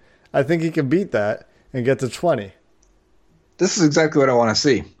 19, I think he can beat that and get to 20. This is exactly what I want to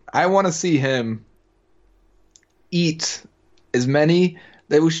see. I want to see him eat as many.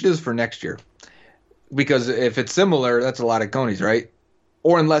 That we should do this for next year. Because if it's similar, that's a lot of Conies, right?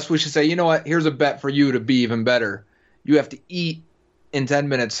 Or unless we should say, you know what, here's a bet for you to be even better. You have to eat in 10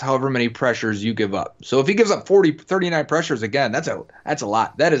 minutes however many pressures you give up. So if he gives up 39 pressures, again, that's a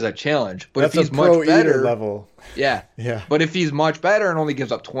lot. That is a challenge. But that's if he's a pro much better level. Yeah. Yeah. But if he's much better and only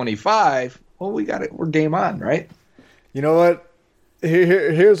gives up 25, well, we got it. We're game on, right? You know what?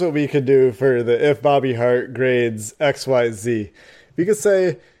 Here's what we could do for the if Bobby Hart grades XYZ. We could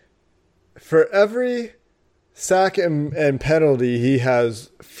say for every sack and penalty he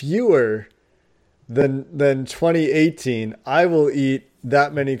has fewer than 2018, I will eat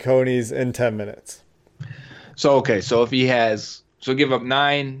that many Conies in 10 minutes. So, okay. So if he has, give up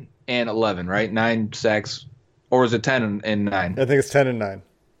 9 and 11, right? 9 sacks, or is it 10 and 9? I think it's 10 and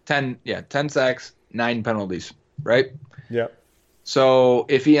 9. 10 sacks, 9 penalties, right? Yep. So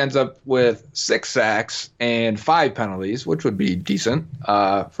if he ends up with 6 sacks and 5 penalties, which would be decent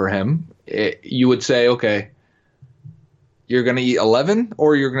for him, you would say, okay, you're going to eat 11,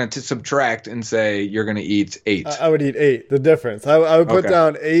 or you're going to subtract and say you're going to eat 8? I would eat 8. The difference. I would put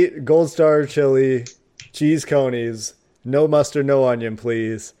down 8 Gold Star Chili, cheese Conies, no mustard, no onion,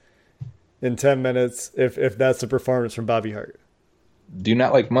 please, in 10 minutes if that's the performance from Bobby Hart. Do you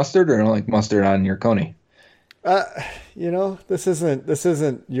not like mustard, or don't like mustard on your Coney? This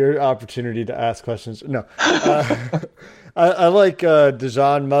isn't your opportunity to ask questions. No. I like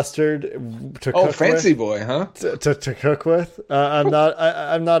Dijon mustard to cook with. Oh, fancy boy, huh? To cook with. I'm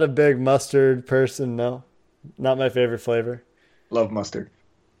not a big mustard person. No, not my favorite flavor. Love mustard.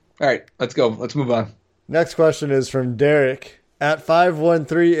 All right, let's go. Let's move on. Next question is from Derek at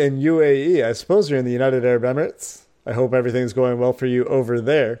 513 in UAE. I suppose you're in the United Arab Emirates. I hope everything's going well for you over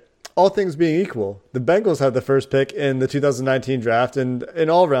there. All things being equal, the Bengals had the first pick in the 2019 draft, and in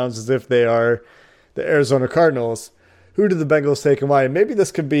all rounds as if they are the Arizona Cardinals. Who did the Bengals take and why? Maybe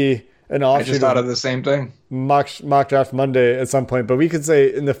this could be an option. I just thought of the same thing. Mock draft Monday at some point, but we could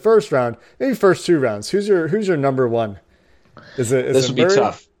say in the first round, maybe first 2 rounds. Who's your number one? This would be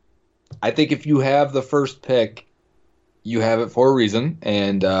tough. I think if you have the first pick, you have it for a reason,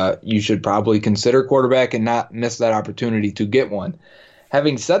 and you should probably consider quarterback and not miss that opportunity to get one.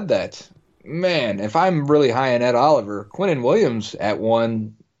 Having said that, man, if I'm really high on Ed Oliver, Quinnen Williams at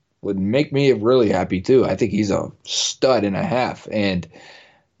 1 would make me really happy too. I think he's a stud and a half, and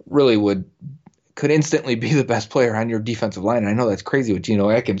really could instantly be the best player on your defensive line. And I know that's crazy with Geno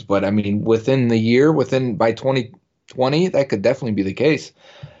Atkins, but I mean, within the year, by 2020, that could definitely be the case.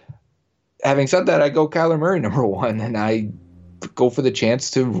 Having said that, I go Kyler Murray number 1, and I go for the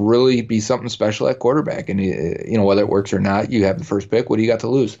chance to really be something special at quarterback. And whether it works or not, you have the first pick. What do you got to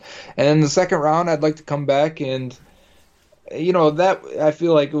lose? And in the second round, I'd like to come back and That I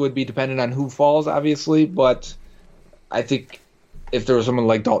feel like it would be dependent on who falls, obviously, but I think if there was someone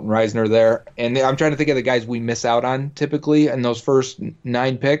like Dalton Reisner there, and I'm trying to think of the guys we miss out on typically in those first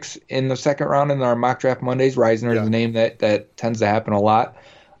 9 picks in the second round in our mock draft Mondays. Reisner is a name that tends to happen a lot,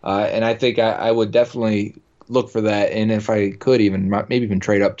 and I think I would definitely look for that, and if I could maybe even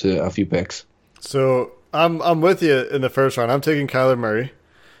trade up to a few picks. So I'm with you in the first round. I'm taking Kyler Murray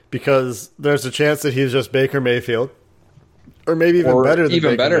because there's a chance that he's just Baker Mayfield. Or maybe even better than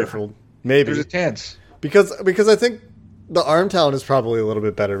Baker Mayfield. Maybe. There's a chance. Because I think the arm talent is probably a little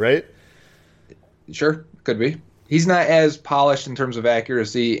bit better, right? Sure, could be. He's not as polished in terms of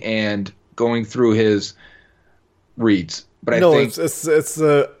accuracy and going through his reads. But I think it's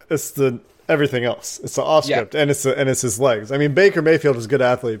the everything else. It's the off script and it's his legs. I mean, Baker Mayfield is a good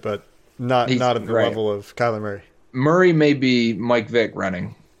athlete, but not at the level of Kyler Murray. Murray may be Mike Vick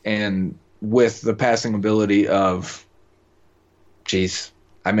running, and with the passing ability of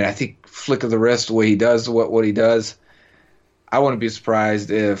I think flick of the wrist, the way he does what he does, I wouldn't be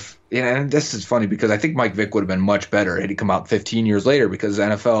surprised if, and this is funny because I think Mike Vick would have been much better had he come out 15 years later because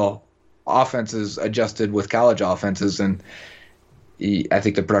NFL offenses adjusted with college offenses, and I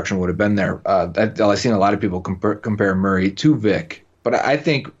think the production would have been there. I've seen a lot of people compare Murray to Vick, but I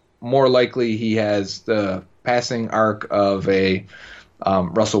think more likely he has the passing arc of a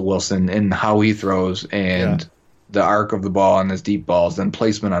Russell Wilson in how he throws and the arc of the ball on his deep balls and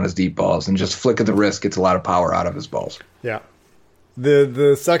placement on his deep balls and just flick of the wrist gets a lot of power out of his balls. Yeah.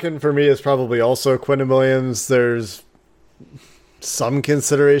 The second for me is probably also Quinnen Williams. There's some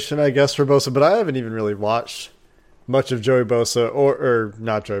consideration, I guess, for Bosa, but I haven't even really watched much of Joey Bosa or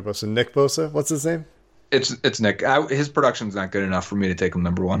not Joey Bosa, Nick Bosa. What's his name? It's Nick. His production's not good enough for me to take him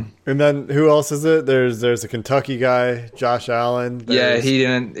number 1. And then who else is it? There's a Kentucky guy, Josh Allen. He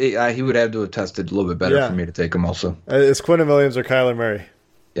didn't. He would have to have tested a little bit better for me to take him also. It's Quinnen Williams or Kyler Murray.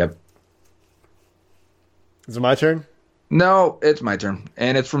 Yep. Is it my turn? No, it's my turn,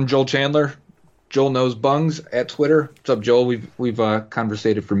 and it's from Joel Chandler. Joel knows bungs at Twitter. What's up, Joel? We've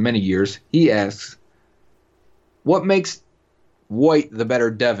conversated for many years. He asks, "What makes White the better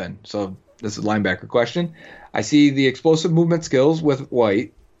Devin?" So this is a linebacker question. I see the explosive movement skills with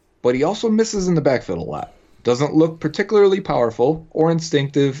White, but he also misses in the backfield a lot. Doesn't look particularly powerful or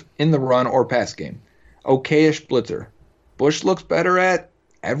instinctive in the run or pass game. Okay-ish blitzer. Bush looks better at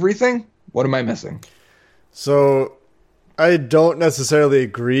everything? What am I missing? So I don't necessarily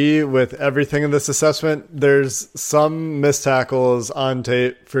agree with everything in this assessment. There's some missed tackles on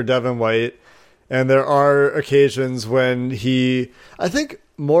tape for Devin White, and there are occasions when I think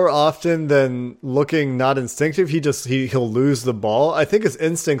more often than looking not instinctive, he'll lose the ball. I think his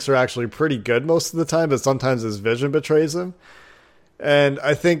instincts are actually pretty good most of the time, but sometimes his vision betrays him. And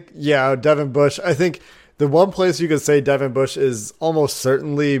I think, Devin Bush, I think the one place you could say Devin Bush is almost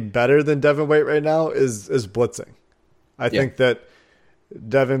certainly better than Devin White right now is blitzing. I think that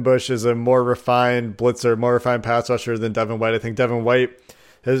Devin Bush is a more refined blitzer, more refined pass rusher than Devin White. I think Devin White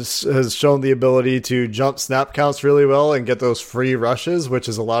has shown the ability to jump snap counts really well and get those free rushes, which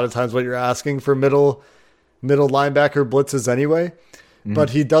is a lot of times what you're asking for middle linebacker blitzes anyway. Mm-hmm.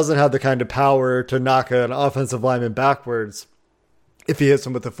 But he doesn't have the kind of power to knock an offensive lineman backwards if he hits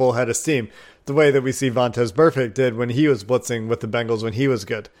him with a full head of steam, the way that we see Vontaze Burfict did when he was blitzing with the Bengals when he was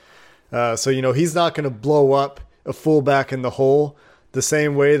good. So he's not going to blow up a fullback in the hole the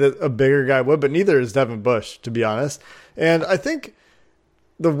same way that a bigger guy would, but neither is Devin Bush, to be honest. And I think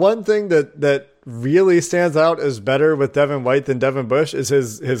the one thing that really stands out as better with Devin White than Devin Bush is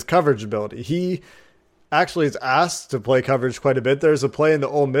his coverage ability. He actually is asked to play coverage quite a bit. There's a play in the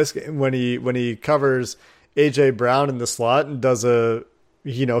Ole Miss game when he covers A.J. Brown in the slot and does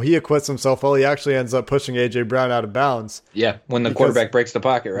he acquits himself well. He actually ends up pushing A.J. Brown out of bounds. Yeah, when the quarterback breaks the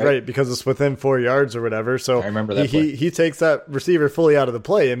pocket, right? Right, because it's within 4 yards or whatever. So I remember that he takes that receiver fully out of the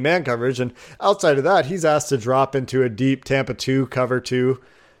play in man coverage. And outside of that, he's asked to drop into a deep Tampa 2, cover 2,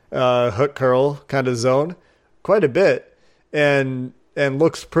 hook curl kind of zone quite a bit and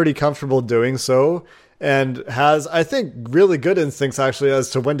looks pretty comfortable doing so. And has, I think, really good instincts actually as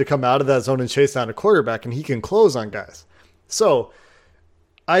to when to come out of that zone and chase down a quarterback, and he can close on guys. So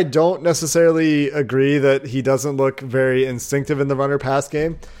I don't necessarily agree that he doesn't look very instinctive in the runner pass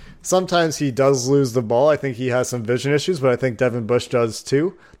game. Sometimes he does lose the ball. I think he has some vision issues, but I think Devin Bush does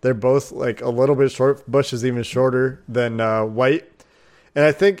too. They're both like a little bit short. Bush is even shorter than White. And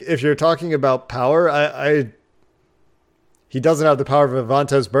I think if you're talking about power, he doesn't have the power of a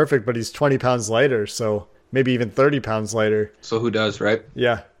Vontaze Burfict, but he's 20 pounds lighter, so maybe even 30 pounds lighter. So who does, right?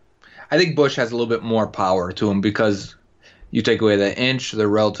 Yeah. I think Bush has a little bit more power to him because You take away that inch, they're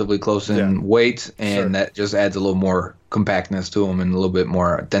relatively close in weight, and that just adds a little more compactness to them and a little bit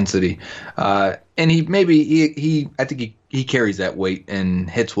more density. And I think he carries that weight and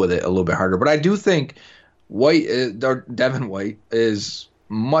hits with it a little bit harder. But I do think Devin White is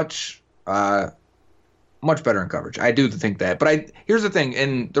much better in coverage. I do think that. But here's the thing,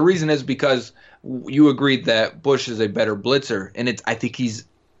 and the reason is because you agreed that Bush is a better blitzer, and I think he's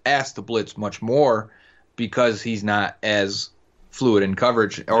asked to blitz much more because he's not as fluid in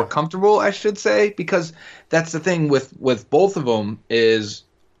coverage or comfortable, I should say, because that's the thing with both of them is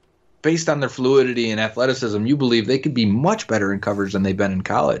based on their fluidity and athleticism, you believe they could be much better in coverage than they've been in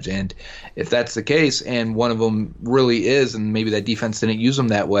college. And if that's the case and one of them really is, and maybe that defense didn't use them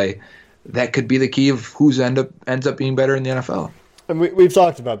that way, that could be the key of who ends up being better in the NFL. And we've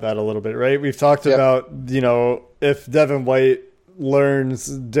talked about that a little bit, right? We've talked about, if Devin White learns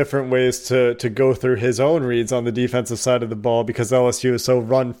different ways to go through his own reads on the defensive side of the ball, because LSU is so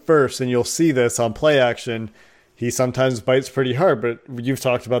run first, and you'll see this on play action. He sometimes bites pretty hard, but you've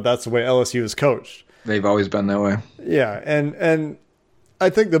talked about that's the way LSU is coached. They've always been that way. Yeah, and I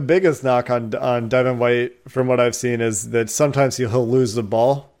think the biggest knock on Devin White, from what I've seen, is that sometimes he'll lose the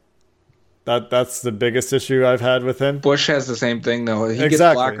ball. That's the biggest issue I've had with him. Bush has the same thing, though. He gets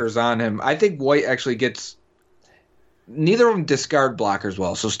blockers on him. I think White actually gets... Neither of them discard blockers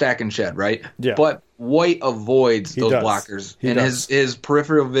well, so stack and shed, right? Yeah. But White avoids those blockers. And his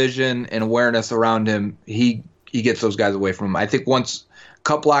peripheral vision and awareness around him, he gets those guys away from him. I think once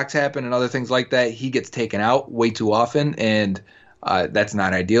cut blocks happen and other things like that, he gets taken out way too often, and that's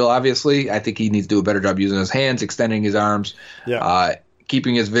not ideal, obviously. I think he needs to do a better job using his hands, extending his arms,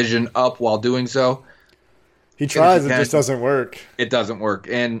 keeping his vision up while doing so. He tries, it just doesn't work. It doesn't work.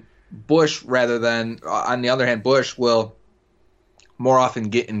 And Bush, on the other hand, Bush will more often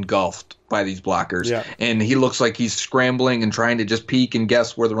get engulfed by these blockers. Yeah. And he looks like he's scrambling and trying to just peek and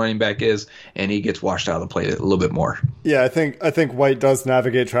guess where the running back is, and he gets washed out of the play a little bit more. Yeah, I think White does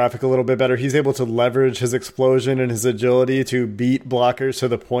navigate traffic a little bit better. He's able to leverage his explosion and his agility to beat blockers to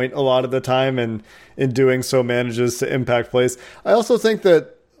the point a lot of the time, and in doing so manages to impact plays. I also think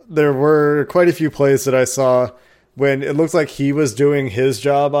that there were quite a few plays that I saw when it looked like he was doing his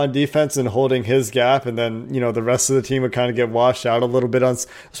job on defense and holding his gap, and then, the rest of the team would kind of get washed out a little bit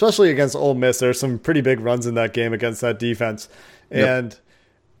especially against Ole Miss. There's some pretty big runs in that game against that defense. Yep. And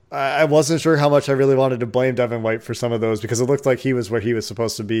I wasn't sure how much I really wanted to blame Devin White for some of those, because it looked like he was where he was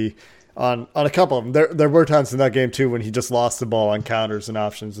supposed to be on a couple of them. There were times in that game too when he just lost the ball on counters and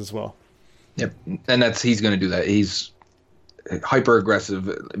options as well. Yep. And he's going to do that. He's hyper aggressive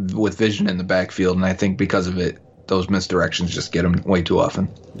with vision in the backfield. And I think because of it, those misdirections just get him way too often.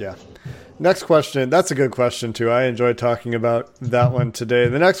 Yeah. Next question. That's a good question, too. I enjoyed talking about that one today.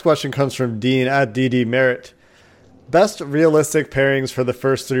 The next question comes from Dean at DD Merritt. Best realistic pairings for the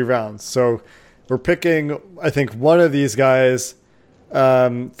first 3 rounds. So we're picking, I think, one of these guys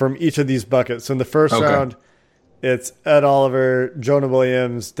from each of these buckets. So in the first round, it's Ed Oliver, Jonah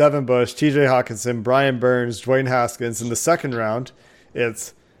Williams, Devin Bush, TJ Hawkinson, Brian Burns, Dwayne Haskins. In the second round,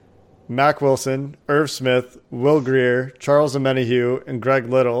 it's Mack Wilson, Irv Smith, Will Grier, Charles Omenihu, and Greg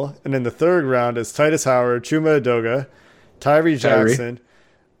Little. And in the third round is Titus Howard, Chuma Edoga, Tyree Jackson,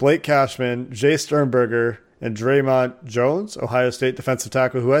 Blake Cashman, Jay Sternberger, and Draymond Jones, Ohio State defensive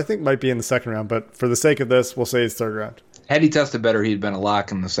tackle, who I think might be in the second round. But for the sake of this, we'll say it's third round. Had he tested better, he'd been a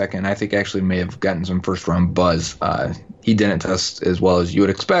lock in the second. I think actually may have gotten some first-round buzz. He didn't test as well as you would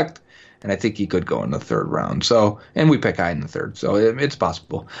expect. And I think he could go in the third round. And we pick high in the third, so it's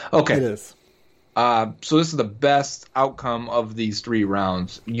possible. Okay. It is. So this is the best outcome of these 3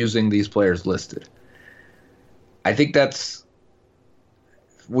 rounds using these players listed. I think that's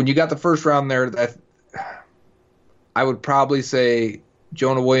when you got the first round there. I would probably say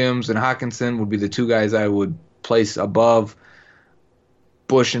Jonah Williams and Hawkinson would be the 2 guys I would place above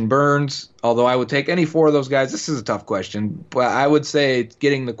Bush and Burns, although I would take any 4 of those guys. This is a tough question, but I would say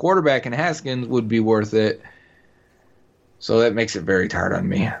getting the quarterback in Haskins would be worth it. So that makes it very hard on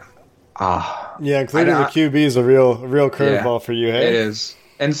me. Yeah, including the QB is a real curveball for you, hey? It is.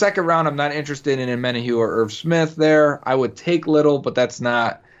 And second round, I'm not interested in Omenihu or Irv Smith there. I would take Little, but that's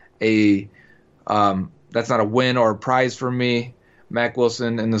not a win or a prize for me. Mack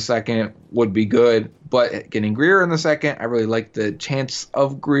Wilson in the second would be good, but getting Grier in the second, I really like the chance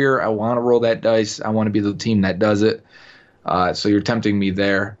of Grier. I want to roll that dice. I want to be the team that does it. So you're tempting me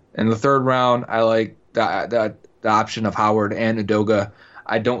there. In the third round, I like the option of Howard and Edoga.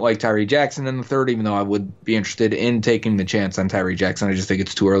 I don't like Tyree Jackson in the third, even though I would be interested in taking the chance on Tyree Jackson. I just think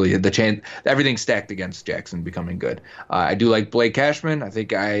it's too early. Everything's stacked against Jackson becoming good. I do like Blake Cashman. I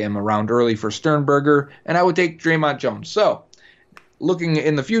think I am around early for Sternberger, and I would take Draymond Jones. So, looking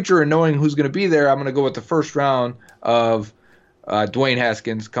in the future and knowing who's going to be there, I'm going to go with the first round of Dwayne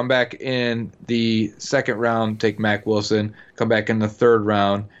Haskins, come back in the second round, take Mack Wilson, come back in the third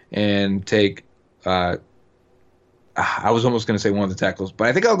round, and take I was almost going to say one of the tackles, but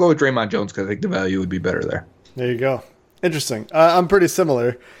I think I'll go with Draymond Jones because I think the value would be better there. There you go. Interesting. I'm pretty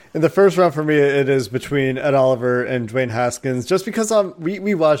similar. In the first round for me, it is between Ed Oliver and Dwayne Haskins, just because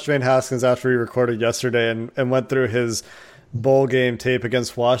we watched Dwayne Haskins after we recorded yesterday and went through his bowl game tape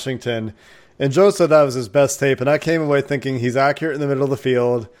against Washington. And Joe said that was his best tape, and I came away thinking he's accurate in the middle of the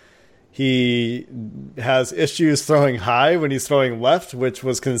field. He has issues throwing high when he's throwing left, which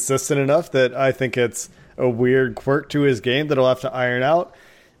was consistent enough that I think it's a weird quirk to his game that he'll have to iron out.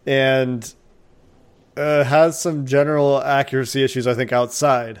 And has some general accuracy issues, I think,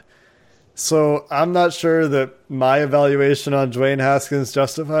 outside. So I'm not sure that my evaluation on Dwayne Haskins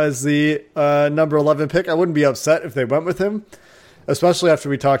justifies the number 11 pick. I wouldn't be upset if they went with him, especially after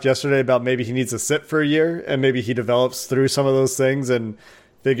we talked yesterday about maybe he needs to sit for a year and maybe he develops through some of those things and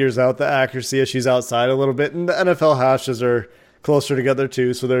figures out the accuracy issues outside a little bit. And the NFL hashes are closer together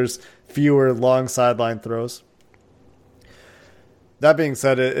too, so there's fewer long sideline throws. That being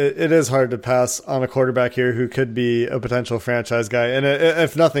said, it is hard to pass on a quarterback here who could be a potential franchise guy. And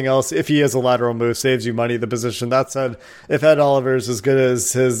if nothing else, if he is a lateral move, saves you money, the position. That said, if Ed Oliver is as good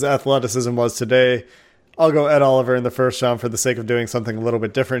as his athleticism was today, I'll go Ed Oliver in the first round for the sake of doing something a little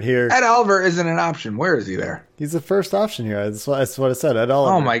bit different here. Ed Oliver isn't an option. Where is he there? He's the first option here. That's what I said, Ed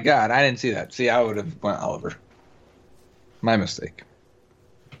Oliver. Oh, my God. I didn't see that. See, I would have went Oliver. My mistake.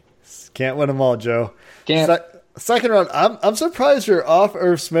 Can't win them all, Joe. Can't. Second round, I'm surprised you're off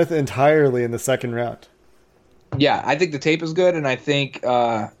Irv Smith entirely in the second round. Yeah, I think the tape is good, and I think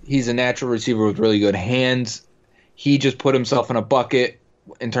he's a natural receiver with really good hands. He just put himself in a bucket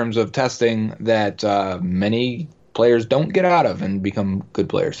in terms of testing that many players don't get out of and become good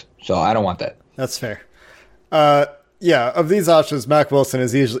players. So I don't want that. That's fair. Yeah, of these options, Mack Wilson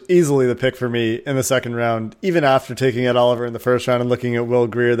is easily the pick for me in the second round, even after taking Ed Oliver in the first round and looking at Will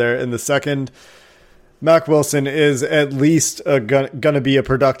Grier there in the second. Mack Wilson is at least going to be a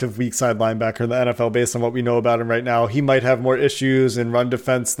productive weak side linebacker in the NFL based on what we know about him right now. He might have more issues in run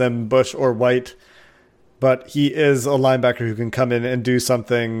defense than Bush or White, but he is a linebacker who can come in and do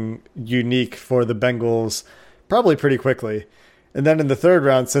something unique for the Bengals probably pretty quickly. And then in the third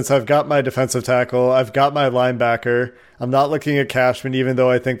round, since I've got my defensive tackle, I've got my linebacker, I'm not looking at Cashman, even though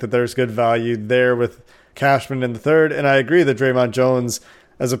I think that there's good value there with Cashman in the third. And I agree that Draymond Jones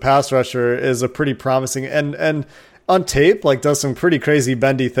as a pass rusher is a pretty promising and on tape, like does some pretty crazy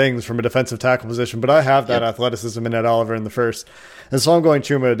bendy things from a defensive tackle position. But I have that athleticism in Ed Oliver in the first. And so I'm going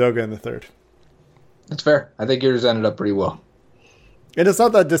Chuma Edoga in the third. That's fair. I think yours ended up pretty well. And it's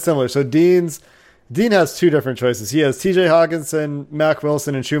not that dissimilar. So Dean has two different choices. He has TJ Hawkinson, Mack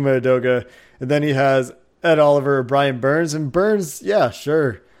Wilson, and Chuma Edoga. And then he has Ed Oliver, Brian Burns. And Burns, yeah,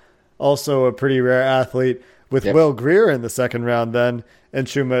 sure. Also a pretty rare athlete with Will Grier in the second round then, and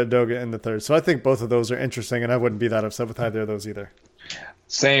Chuma Edoga in the third. So I think both of those are interesting, and I wouldn't be that upset with either of those either.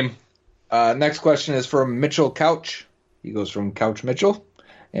 Same. Next question is from Mitchell Couch. He goes from Couch Mitchell,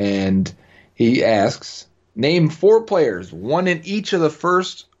 and he asks, name 4 players, one in each of the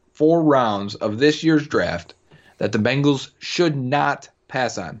first 4 rounds of this year's draft, that the Bengals should not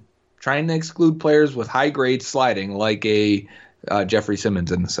pass on. Trying to exclude players with high grade sliding like a Jeffrey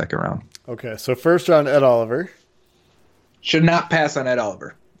Simmons in the second round. Okay, so first round, Ed Oliver. Should not pass on Ed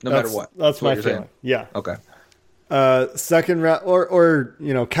Oliver, matter what. That's my feeling. saying. Yeah. Okay. Second round, or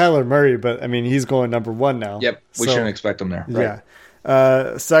Kyler Murray, but I mean he's going number 1 now. Yep, we shouldn't expect him there. Right?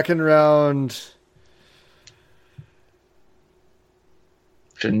 Yeah. Second round.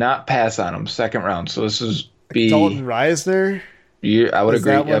 Should not pass on him. Second round. So this is Dalton Reisner. I would agree. Is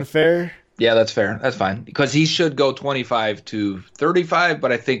that one fair? Yeah, that's fair. That's fine. Because he should go 25 to 35,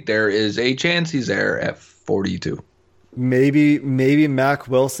 but I think there is a chance he's there at 42. Maybe Mack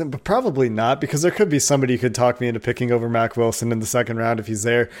Wilson, but probably not, because there could be somebody who could talk me into picking over Mack Wilson in the second round if he's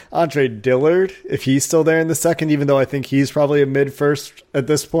there. Andre Dillard, if he's still there in the second, even though I think he's probably a mid-first at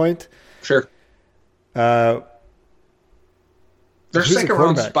this point. Sure. Their second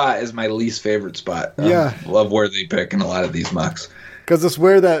round spot is my least favorite spot. Love where they pick in a lot of these mocks. Because it's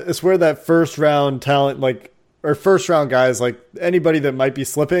where that first round talent, or first round guys, like anybody that might be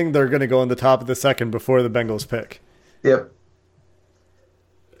slipping, they're going to go in the top of the second before the Bengals pick. Yep.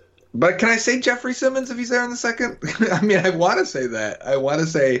 But can I say Jeffrey Simmons if he's there in the second? I mean, I want to say that. I want to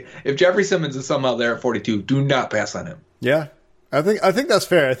say if Jeffrey Simmons is somehow there at 42, do not pass on him. Yeah. I think that's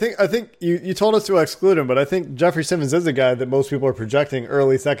fair. I think you told us to exclude him, but I think Jeffrey Simmons is a guy that most people are projecting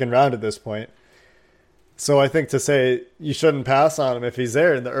early second round at this point. So I think to say you shouldn't pass on him if he's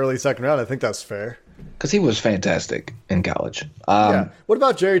there in the early second round, I think that's fair. Because he was fantastic in college. Yeah. What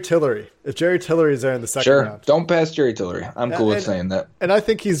about Jerry Tillery? If Jerry Tillery is there in the second round. Sure. Don't pass Jerry Tillery. I'm cool with saying that. And I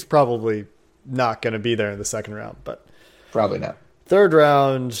think he's probably not going to be there in the second round, but probably not. Third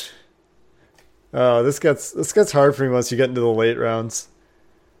round. Oh, this gets hard for me once you get into the late rounds.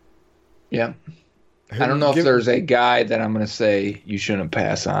 Yeah. I don't know if there's a guy that I'm going to say you shouldn't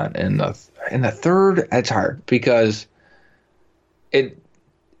pass on in the third. It's hard because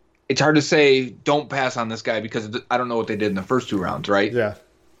it's hard to say don't pass on this guy because I don't know what they did in the first two rounds, right? Yeah.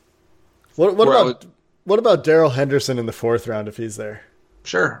 What about Darrell Henderson in the fourth round if he's there?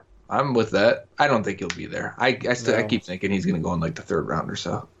 Sure, I'm with that. I don't think he'll be there. I keep thinking he's going to go in like the third round or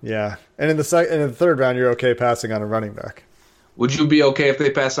so. Yeah, and in the third round, you're okay passing on a running back. Would you be okay if they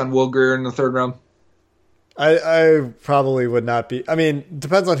pass on Will Grier in the third round? I probably would not be. I mean,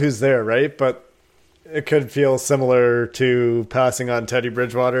 depends on who's there, right? But it could feel similar to passing on Teddy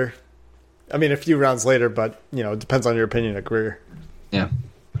Bridgewater. I mean, a few rounds later, but it depends on your opinion of Grier. Yeah,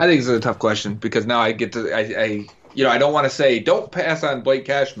 I think it's a tough question because now I get to I don't want to say don't pass on Blake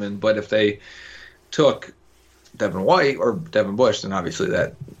Cashman, but if they took Devin White or Devin Bush, then obviously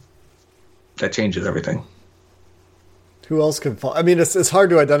that changes everything. Who else can fall? I mean, it's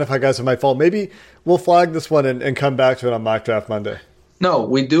hard to identify guys who might fall. Maybe we'll flag this one and come back to it on Mock Draft Monday. No,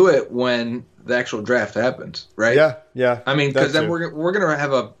 we do it when the actual draft happens, right? Yeah. I mean, because then we're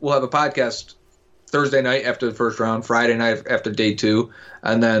gonna we'll have a podcast Thursday night after the first round, Friday night after day two,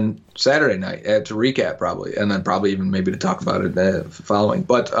 and then Saturday night to recap probably, and then probably even maybe to talk about it following.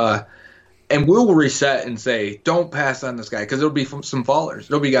 But and we'll reset and say don't pass on this guy because there'll be some fallers.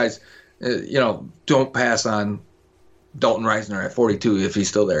 There'll be guys, don't pass on Dalton Reisner at 42 if he's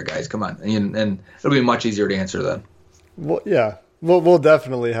still there, guys. Come on, and it'll be much easier to answer then. Well, yeah, we'll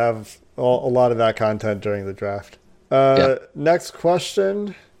definitely have a lot of that content during the draft. Next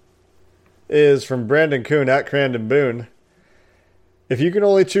question is from Brandon Kuhn at Crandon Boone. If you can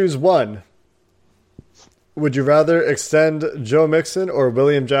only choose one, would you rather extend Joe Mixon or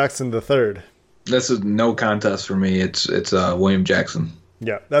William Jackson III? This is no contest for me. It's William Jackson.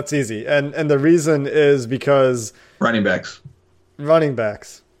 Yeah, that's easy. And the reason is because running backs.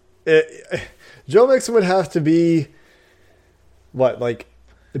 Joe Mixon would have to be like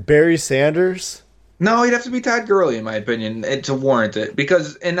Barry Sanders? No, he'd have to be Todd Gurley, in my opinion, to warrant it.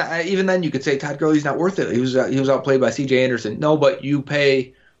 Because even then, you could say Todd Gurley's not worth it. He was outplayed by C.J. Anderson. No, but you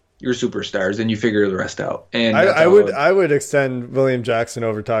pay your superstars and you figure the rest out. And I would extend William Jackson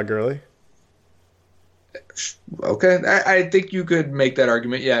over Todd Gurley. Okay, I think you could make that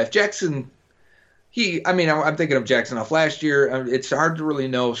argument. Yeah, if Jackson, I'm thinking of Jackson off last year. It's hard to really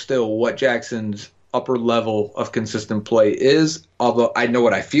know still what Jackson's upper level of consistent play is, although I know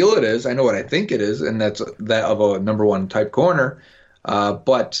what I feel it is. I know what I think it is, and that's that of a number one type corner.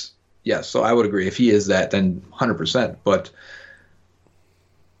 But yeah, so I would agree. If he is that, then 100%. But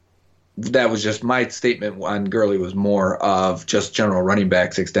that was just my statement on Gurley was more of just general running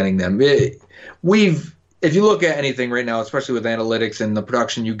backs extending them. If you look at anything right now, especially with analytics and the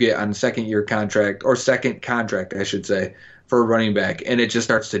production you get on second contract, I should say, for a running back, and it just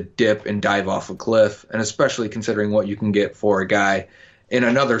starts to dip and dive off a cliff, and especially considering what you can get for a guy in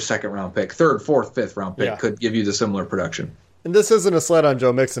another second round pick, third, fourth, fifth round pick could give you the similar production. And this isn't a slight on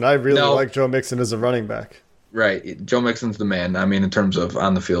Joe Mixon. I really like Joe Mixon as a running back. Right. Joe Mixon's the man. I mean, in terms of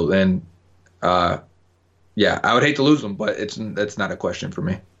on the field. And, I would hate to lose him, but that's not a question for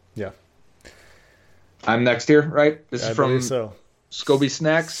me. Yeah. I'm next here, right? This is from Scobie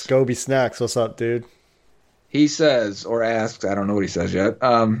Snacks. Scobie Snacks, what's up, dude? He says, or asks, I don't know what he says yet.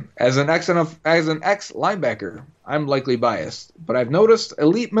 As an ex-linebacker, I'm likely biased, but I've noticed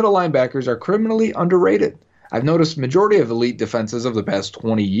elite middle linebackers are criminally underrated. I've noticed majority of elite defenses of the past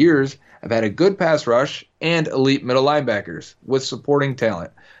 20 years have had a good pass rush and elite middle linebackers with supporting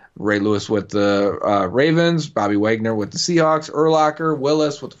talent. Ray Lewis with the Ravens, Bobby Wagner with the Seahawks, Urlacher,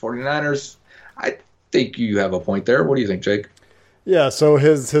 Willis with the 49ers. I think you have a point there. What do you think, Jake? Yeah, so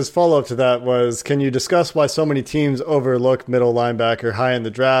his follow-up to that was, can you discuss why so many teams overlook middle linebacker high in the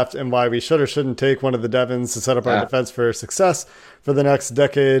draft and why we should or shouldn't take one of the Devons to set up our defense for success for the next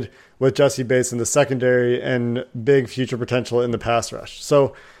decade with Jesse Bates in the secondary and big future potential in the pass rush?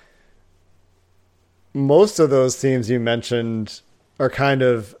 So most of those teams you mentioned are kind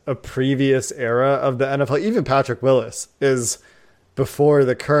of a previous era of the NFL. Even Patrick Willis is before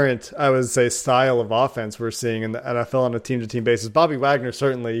the current, I would say, style of offense we're seeing in the NFL on a team-to-team basis. Bobby Wagner,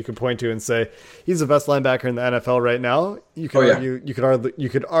 certainly you could point to and say he's the best linebacker in the NFL right now. You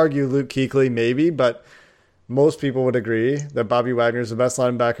could argue Luke Kuechly maybe, but most people would agree that Bobby Wagner is the best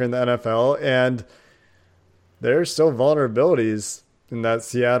linebacker in the NFL, and there's still vulnerabilities in that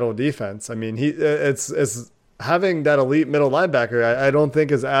Seattle defense. I mean, it's having that elite middle linebacker, I don't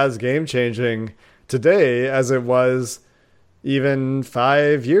think is as game-changing today as it was even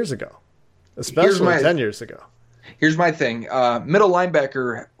 5 years ago, especially 10 years ago. Here's my thing. Middle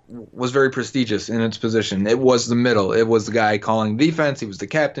linebacker was very prestigious in its position. It was the middle. It was the guy calling defense. He was the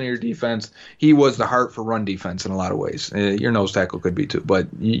captain of your defense. He was the heart for run defense in a lot of ways. Your nose tackle could be too, but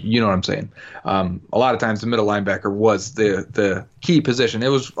you know what I'm saying. A lot of times the middle linebacker was the key position. It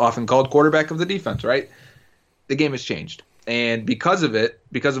was often called quarterback of the defense, right? The game has changed. And because of it,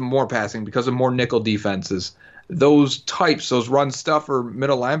 because of more passing, because of more nickel defenses, those run stuffer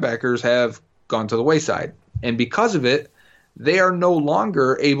middle linebackers have gone to the wayside. And because of it, they are no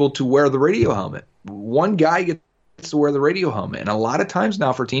longer able to wear the radio helmet. One guy gets to wear the radio helmet. And a lot of times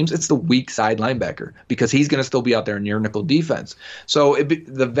now for teams, it's the weak side linebacker because he's going to still be out there in near nickel defense. So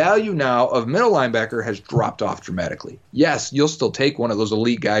the value now of middle linebacker has dropped off dramatically. Yes, you'll still take one of those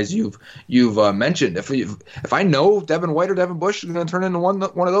elite guys you've mentioned. If I know Devin White or Devin Bush is going to turn into one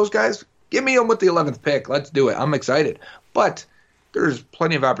of those guys, give me him with the 11th pick. Let's do it. I'm excited. But there's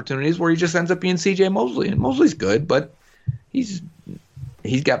plenty of opportunities where he just ends up being C.J. Mosley. And Mosley's good, but he's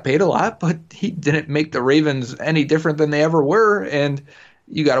got paid a lot, but he didn't make the Ravens any different than they ever were, and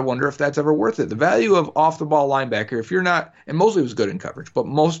you got to wonder if that's ever worth it. The value of off-the-ball linebacker, if you're not – and Mosley was good in coverage, but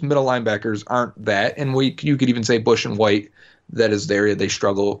most middle linebackers aren't that, and you could even say Bush and White, that is the area they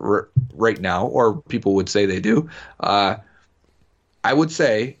struggle right now, or people would say they do. I would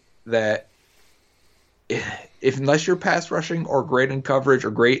say that unless you're pass rushing or great in coverage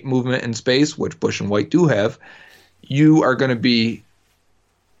or great movement in space, which Bush and White do have, you are going to be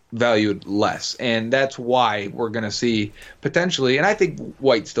valued less. And that's why we're going to see potentially, and I think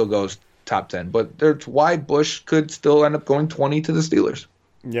White still goes top 10, but that's why Bush could still end up going 20 to the Steelers.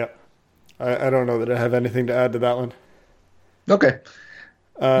 Yep. I don't know that I have anything to add to that one. Okay.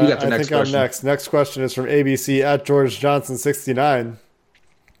 You got the next question. I'm next. Next question is from ABC at George Johnson 69.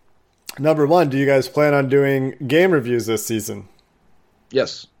 Number one, do you guys plan on doing game reviews this season?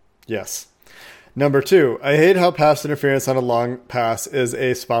 Yes. Yes. Number two, I hate how pass interference on a long pass is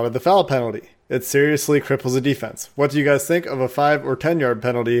a spot of the foul penalty. It seriously cripples a defense. What do you guys think of a 5 or 10 yard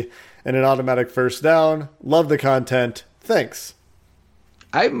penalty and an automatic first down? Love the content. Thanks.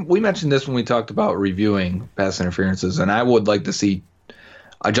 We mentioned this when we talked about reviewing pass interferences, and I would like to see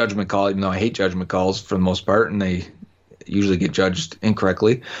a judgment call, even though I hate judgment calls for the most part, and they usually get judged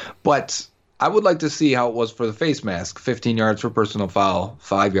incorrectly. But I would like to see how it was for the face mask. 15 yards for personal foul,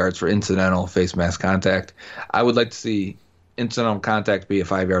 5 yards for incidental face mask contact. I would like to see incidental contact be a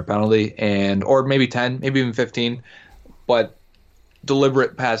 5-yard penalty, or maybe 10, maybe even 15, but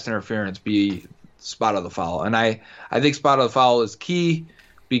deliberate pass interference be spot of the foul. And I think spot of the foul is key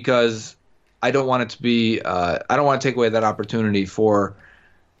because I don't want it to be I don't want to take away that opportunity for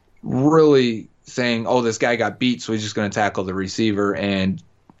really saying, oh, this guy got beat, so he's just going to tackle the receiver and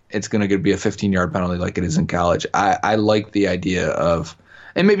it's going to be a 15-yard penalty like it is in college. I like the idea of,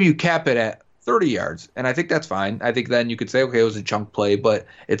 and maybe you cap it at 30 yards, and I think that's fine. I think then you could say, okay, it was a chunk play, but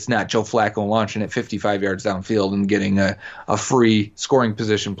it's not Joe Flacco launching it 55 yards downfield and getting a free scoring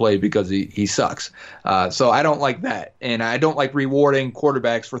position play because he sucks. So I don't like that, and I don't like rewarding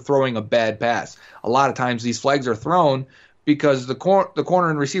quarterbacks for throwing a bad pass. A lot of times these flags are thrown because the corner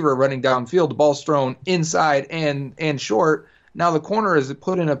and receiver are running downfield, the ball's thrown inside and short. Now the corner is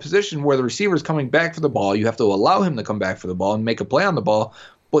put in a position where the receiver is coming back for the ball. You have to allow him to come back for the ball and make a play on the ball.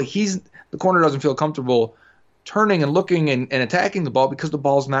 But the corner doesn't feel comfortable turning and looking and attacking the ball because the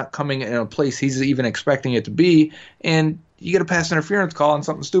ball's not coming in a place he's even expecting it to be. And you get a pass interference call on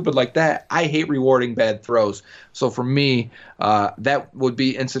something stupid like that. I hate rewarding bad throws. So for me, that would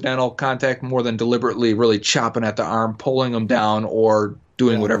be incidental contact more than deliberately really chopping at the arm, pulling him down, or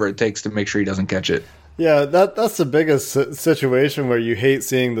doing whatever it takes to make sure he doesn't catch it. Yeah, that's the biggest situation where you hate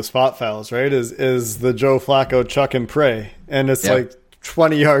seeing the spot fouls, right? Is the Joe Flacco chuck and pray. And it's like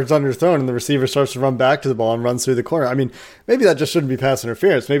 20 yards underthrown and the receiver starts to run back to the ball and runs through the corner. I mean, maybe that just shouldn't be pass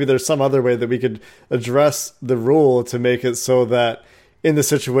interference. Maybe there's some other way that we could address the rule to make it so that in the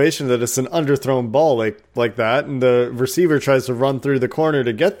situation that it's an underthrown ball like that and the receiver tries to run through the corner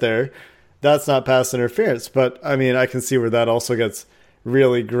to get there, that's not pass interference. But, I mean, I can see where that also gets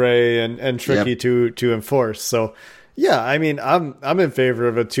really gray and tricky to enforce. So, yeah, I mean, I'm in favor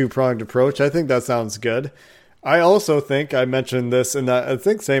of a two-pronged approach. I think that sounds good. I also think, I mentioned this in that, I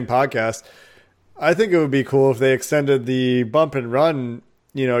think, same podcast, I think it would be cool if they extended the bump and run,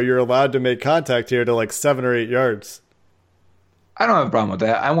 you're allowed to make contact here to like 7 or 8 yards. I don't have a problem with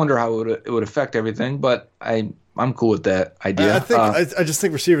that. I wonder how it would affect everything, but I'm cool with that idea. I just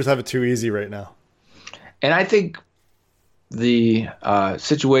think receivers have it too easy right now. And I think the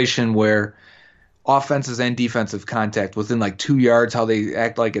situation where offenses and defensive contact within like 2 yards, how they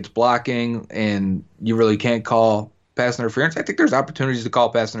act like it's blocking and you really can't call pass interference. I think there's opportunities to call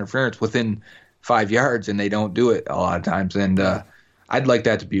pass interference within 5 yards, and they don't do it a lot of times. And I'd like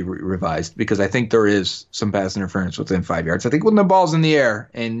that to be revised because I think there is some pass interference within 5 yards. I think when the ball's in the air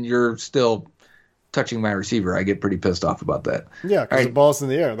and you're still touching my receiver, I get pretty pissed off about that. Yeah, because the ball's in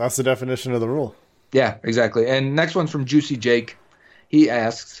the air. That's the definition of the rule. Yeah, exactly. And next one's from Juicy Jake. He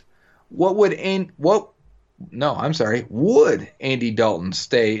asks, would Andy Dalton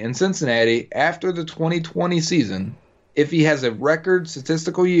stay in Cincinnati after the 2020 season if he has a record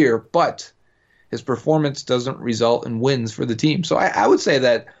statistical year, but his performance doesn't result in wins for the team? So I would say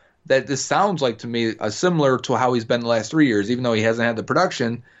that this sounds like to me similar to how he's been the last 3 years. Even though he hasn't had the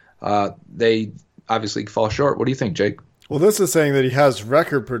production, they obviously fall short. What do you think, Jake? Well, this is saying that he has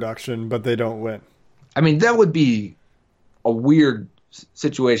record production, but they don't win. I mean, that would be a weird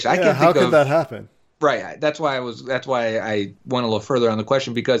situation. Yeah, how could that happen? Right. That's why I went a little further on the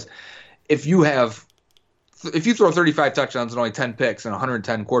question, because if you throw 35 touchdowns and only 10 picks and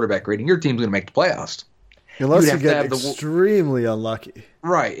 110 quarterback rating, your team's going to make the playoffs. Unless you get extremely unlucky.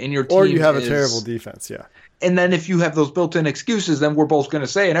 Right. And your team or you have a terrible defense, yeah. And then if you have those built-in excuses, then we're both going to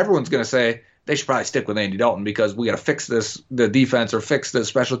say, and everyone's going to say, they should probably stick with Andy Dalton because we got to fix the defense or fix the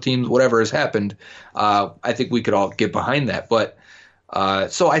special teams, whatever has happened. I think we could all get behind that. But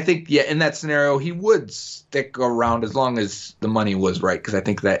so I think, yeah, in that scenario, he would stick around as long as the money was right, because I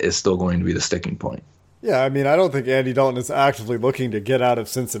think that is still going to be the sticking point. Yeah, I mean, I don't think Andy Dalton is actively looking to get out of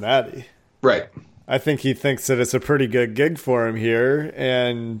Cincinnati. Right. I think he thinks that it's a pretty good gig for him here,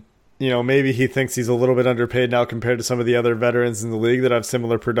 and maybe he thinks he's a little bit underpaid now compared to some of the other veterans in the league that have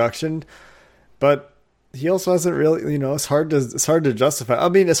similar production. But he also hasn't really, it's hard to justify. I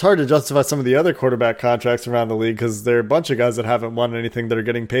mean, it's hard to justify some of the other quarterback contracts around the league because there are a bunch of guys that haven't won anything that are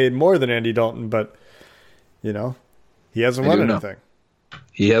getting paid more than Andy Dalton. But, he hasn't won anything.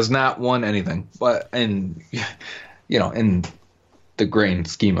 He has not won anything, but in the grand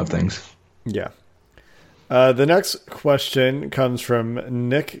scheme of things. Yeah. The next question comes from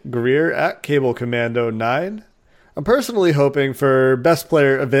Nick Greer at Cable Commando 9. I'm personally hoping for best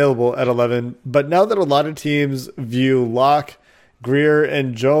player available at 11, but now that a lot of teams view Locke, Greer,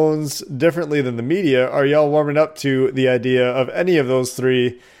 and Jones differently than the media, are y'all warming up to the idea of any of those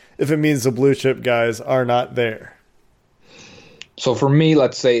three if it means the blue chip guys are not there? So for me,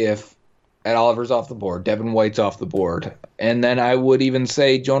 let's say if Ed Oliver's off the board, Devin White's off the board, and then I would even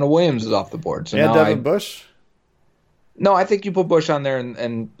say Jonah Williams is off the board. So and Devin Bush? No, I think you put Bush on there,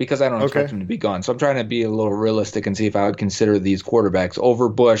 and because I don't expect him to be gone. So I'm trying to be a little realistic and see if I would consider these quarterbacks over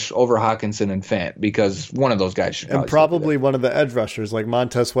Bush, over Hawkinson, and Fant, because one of those guys should probably one of the edge rushers like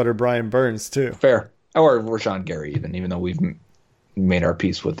Montez Sweat, Brian Burns, too. Fair. Or Rashawn Gary, even though we've made our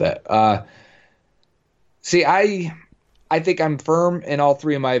peace with that. See, I think I'm firm in all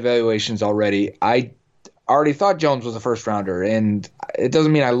three of my evaluations already. I already thought Jones was a first-rounder, and it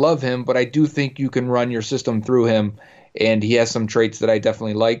doesn't mean I love him, but I do think you can run your system through him. And he has some traits that I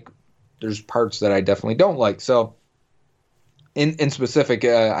definitely like. There's parts that I definitely don't like. So, in specific,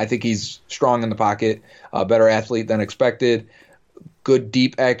 I think he's strong in the pocket, a better athlete than expected, good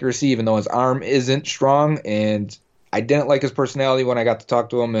deep accuracy, even though his arm isn't strong. And I didn't like his personality when I got to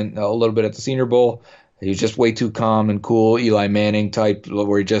talk to him and a little bit at the Senior Bowl. He was just way too calm and cool, Eli Manning type,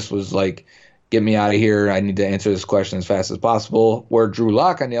 where he just was like, get me out of here. I need to answer this question as fast as possible. Where Drew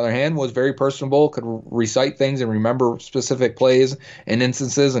Lock, on the other hand, was very personable, could recite things and remember specific plays and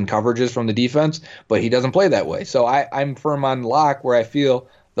instances and coverages from the defense, but he doesn't play that way. So I'm firm on Lock, where I feel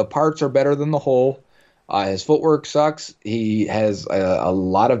the parts are better than the whole. His footwork sucks. He has a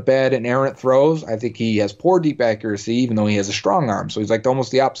lot of bad and errant throws. I think he has poor deep accuracy, even though he has a strong arm. So he's like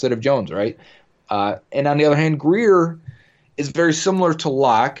almost the opposite of Jones, right? And on the other hand, Greer is very similar to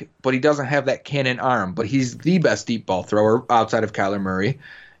Locke, but he doesn't have that cannon arm. But he's the best deep ball thrower outside of Kyler Murray.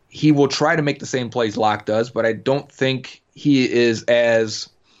 He will try to make the same plays Locke does, but I don't think he is as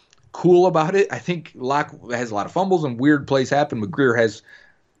cool about it. I think Locke has a lot of fumbles and weird plays happen, but Greer has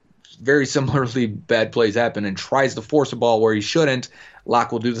very similarly bad plays happen and tries to force a ball where he shouldn't.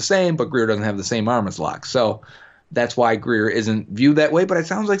 Locke will do the same, but Greer doesn't have the same arm as Locke. So that's why Greer isn't viewed that way, but it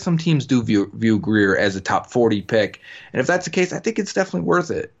sounds like some teams do view Greer as a top 40 pick. And if that's the case, I think it's definitely worth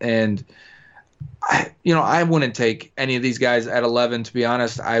it. And I wouldn't take any of these guys at 11, to be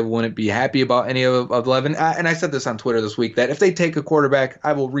honest. I wouldn't be happy about any of 11. And I said this on Twitter this week, that if they take a quarterback,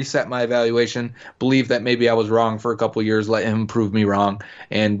 I will reset my evaluation, believe that maybe I was wrong for a couple of years, let him prove me wrong,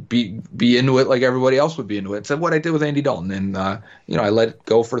 and be into it like everybody else would be into it. So what I did with Andy Dalton. And, I let it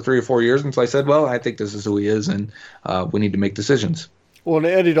go for 3 or 4 years until I said, well, I think this is who he is, and we need to make decisions. Well, and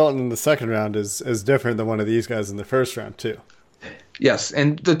Andy Dalton in the second round is different than one of these guys in the first round, too. Yes,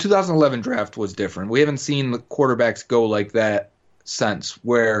 and the 2011 draft was different. We haven't seen the quarterbacks go like that since,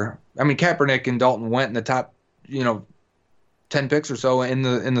 where, Kaepernick and Dalton went in the top, 10 picks or so in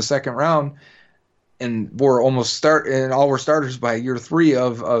the second round, and were all were starters by year 3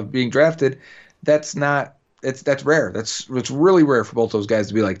 of being drafted. That's rare. It's really rare for both those guys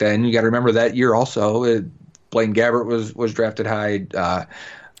to be like that. And you got to remember that year also, Blaine Gabbert was drafted high.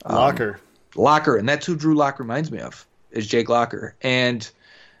 Locker, and that's who Drew Lock reminds me of, is Jake Locker. And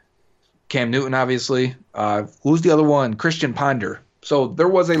Cam Newton, obviously. Who's the other one? Christian Ponder. So there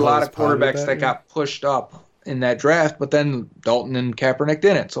was a lot of quarterbacks that got pushed up in that draft, but then Dalton and Kaepernick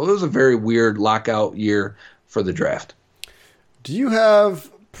didn't. So it was a very weird lockout year for the draft. Do you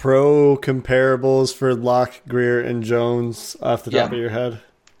have pro comparables for Lock, Greer, and Jones off the top of your head?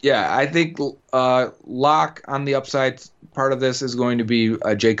 Yeah, I think Lock on the upside part of this is going to be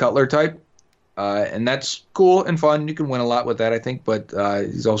a Jay Cutler type. And that's cool and fun. You can win a lot with that, I think, but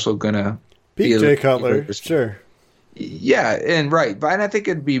he's also going to be Jay Cutler, sure. Yeah, and right. And I think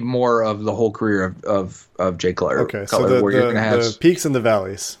it'd be more of the whole career of Jay Cutler. Okay, so the peaks and the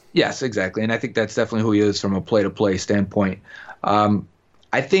valleys. Yes, exactly. And I think that's definitely who he is from a play-to-play standpoint.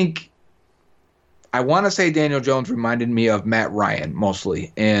 I think I want to say Daniel Jones reminded me of Matt Ryan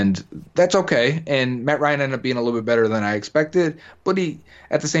mostly, and that's okay. And Matt Ryan ended up being a little bit better than I expected, but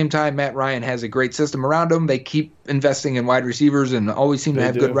at the same time, Matt Ryan has a great system around him. They keep investing in wide receivers and always seem to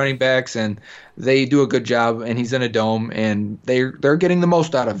have good running backs, and they do a good job. And he's in a dome, and they're getting the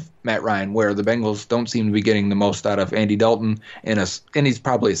most out of Matt Ryan, where the Bengals don't seem to be getting the most out of Andy Dalton, and he's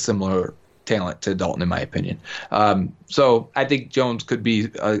probably a similar talent to Dalton in my opinion. So I think Jones could be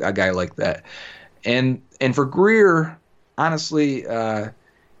a guy like that. And for Greer, honestly,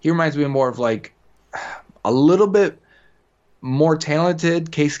 he reminds me more of like a little bit more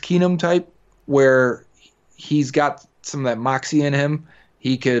talented Case Keenum type, where he's got some of that moxie in him.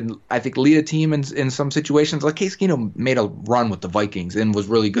 He could, I think, lead a team in some situations. Like Case Keenum made a run with the Vikings and was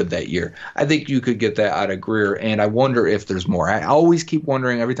really good that year. I think you could get that out of Greer, and I wonder if there's more. I always keep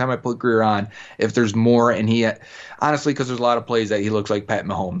wondering every time I put Greer on if there's more. And he, honestly, because there's a lot of plays that he looks like Pat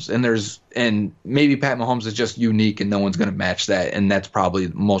Mahomes, and maybe Pat Mahomes is just unique and no one's going to match that, and that's probably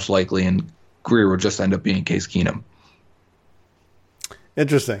most likely. And Greer will just end up being Case Keenum.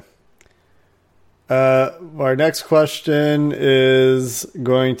 Interesting. Our next question is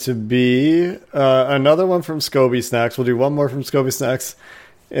going to be another one from Scobie Snacks. We'll do one more from Scobie Snacks.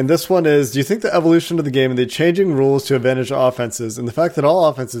 And this one is, do you think the evolution of the game and the changing rules to advantage offenses and the fact that all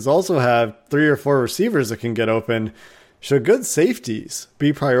offenses also have 3 or 4 receivers that can get open, should good safeties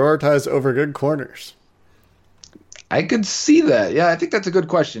be prioritized over good corners? I could see that. Yeah, I think that's a good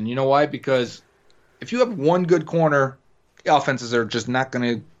question. You know why? Because if you have one good corner, offenses are just not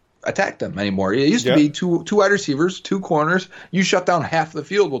going to attack them anymore. It used to be two wide receivers, 2 corners. You shut down half the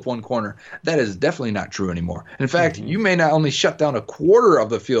field with one corner. That is definitely not true anymore. In fact, you may not only shut down a quarter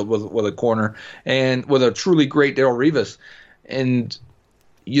of the field with a corner and with a truly great Darrelle Revis, and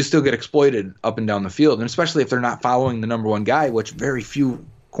you still get exploited up and down the field, and especially if they're not following the number one guy, which very few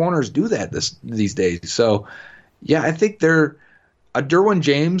corners do that these days. So, yeah, I think a Derwin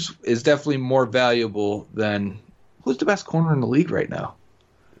James is definitely more valuable than who's the best corner in the league right now?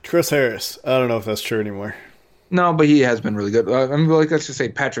 Chris Harris. I don't know if that's true anymore. No, but he has been really good. Let's just say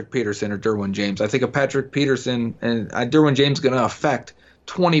Patrick Peterson or Derwin James. I think of Patrick Peterson and Derwin James going to affect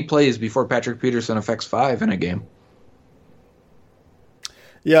 20 plays before Patrick Peterson affects 5 in a game.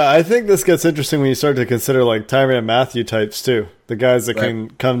 Yeah, I think this gets interesting when you start to consider like Tyrann Mathieu types too. The guys that can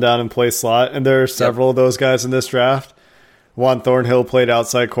come down and play slot. And there are several of those guys in this draft. Juan Thornhill played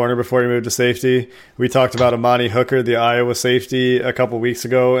outside corner before he moved to safety. We talked about Amani Hooker, the Iowa safety, a couple weeks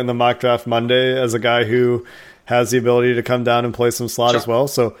ago in the mock draft Monday as a guy who has the ability to come down and play some slot as well.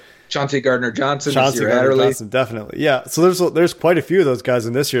 So Chauncey Gardner-Johnson, definitely. Yeah, so there's quite a few of those guys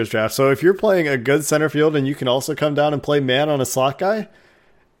in this year's draft. So if you're playing a good center field and you can also come down and play man on a slot guy,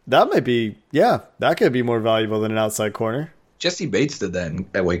 that could be more valuable than an outside corner. Jesse Bates did that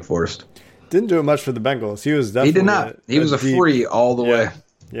at Wake Forest. Didn't do it much for the Bengals. He was definitely he did not. He was a free all the way.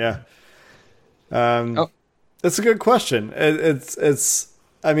 Yeah. It's a good question. It's.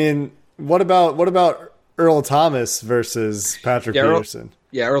 I mean, what about Earl Thomas versus Patrick Peterson?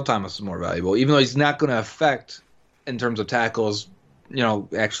 Yeah, Earl Thomas is more valuable, even though he's not going to affect in terms of tackles,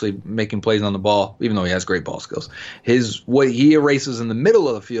 actually making plays on the ball, even though he has great ball skills. What he erases in the middle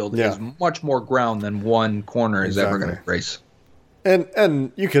of the field is much more ground than one corner is ever going to erase.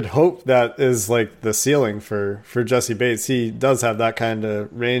 And you could hope that is like the ceiling for Jesse Bates. He does have that kind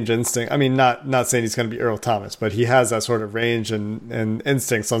of range instinct. I mean, not saying he's going to be Earl Thomas, but he has that sort of range and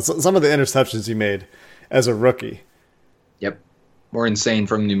instincts on some of the interceptions he made as a rookie. Yep. More insane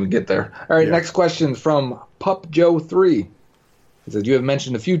for him to even get there. All right, Next question from Pup Joe 3. He said, you have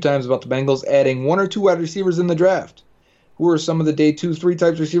mentioned a few times about the Bengals adding one or two wide receivers in the draft. Who are some of the day 2, 3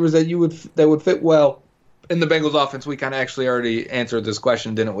 types receivers that would fit well in the Bengals offense? We kind of actually already answered this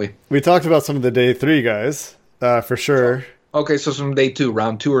question, didn't we? We talked about some of the day 3 guys, for sure. Okay, so some day 2,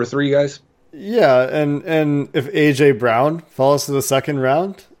 round 2 or 3 guys? Yeah, and if A.J. Brown falls to the second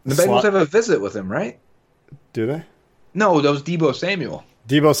round... The Bengals have a visit with him, right? Do they? No, that was Deebo Samuel.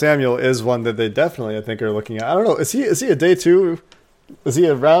 Deebo Samuel is one that they definitely, I think, are looking at. I don't know. Is he a day 2? Is he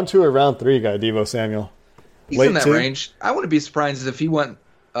a round 2 or round 3 guy, Deebo Samuel? He's in that range. I wouldn't be surprised if he went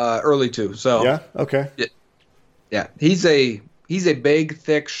early 2. So yeah, okay. Yeah, he's a big,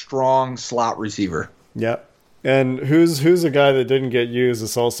 thick, strong slot receiver. Yeah. And who's a guy that didn't get used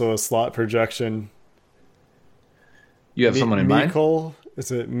is also a slot projection? You have someone in mind? Is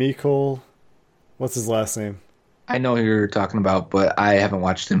it Mecole? What's his last name? I know who you're talking about, but I haven't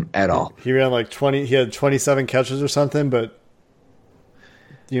watched him at all. He ran like 20. He had 27 catches or something, but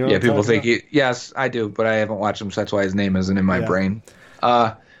people think yes, I do, but I haven't watched him, so that's why his name isn't in my brain.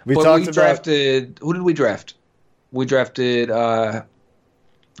 We drafted. Who did we draft? We drafted.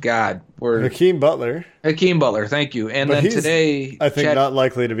 Hakeem Butler. Hakeem Butler, thank you. And then today, I think not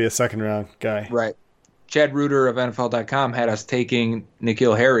likely to be a second round guy. Right. Chad Reuter of NFL.com had us taking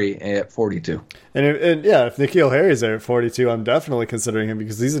N'Keal Harry at 42. And if N'Keal Harry's there at 42, I'm definitely considering him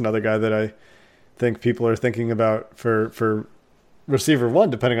because he's another guy that I think people are thinking about for receiver 1,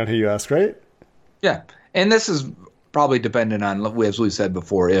 depending on who you ask, right? Yeah. And this is probably dependent on, as we said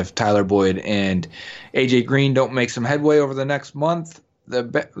before, if Tyler Boyd and A.J. Green don't make some headway over the next month,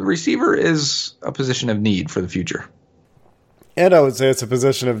 the receiver is a position of need for the future. And I would say it's a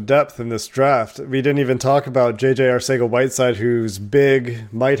position of depth in this draft. We didn't even talk about J.J. Arcega-Whiteside, who's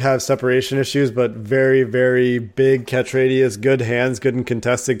big, might have separation issues, but very, very big catch radius, good hands, good in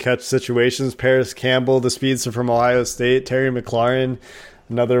contested catch situations. Paris Campbell, the speedster from Ohio State. Terry McLaurin,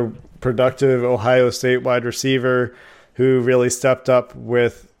 another productive Ohio State wide receiver who really stepped up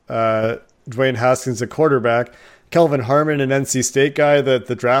with Dwayne Haskins at quarterback. Kelvin Harmon, an NC State guy that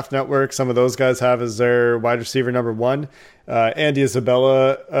the Draft Network, some of those guys have as their wide receiver number 1. Andy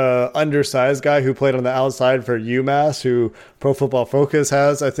Isabella, undersized guy who played on the outside for UMass, who Pro Football Focus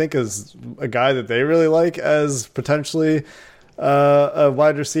has, I think, is a guy that they really like as potentially a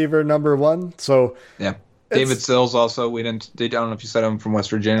wide receiver number 1. So yeah, David Sills also. I don't know if you said him from West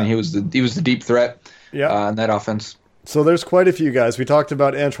Virginia. He was the deep threat. In that offense. So there's quite a few guys. We talked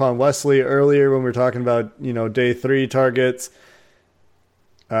about Antoine Wesley earlier when we were talking about, day 3 targets.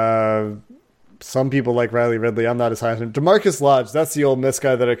 Some people like Riley Ridley. I'm not as high on him. DeMarcus Lodge, that's the Ole Miss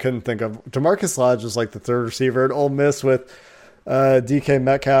guy that I couldn't think of. DeMarcus Lodge was like the third receiver at Ole Miss with DK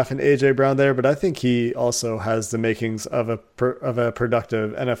Metcalf and AJ Brown there, but I think he also has the makings of a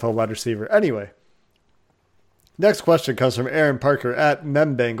productive NFL wide receiver. Anyway, next question comes from Aaron Parker at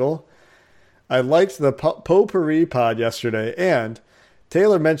Membangle. I liked the Potpourri pod yesterday, and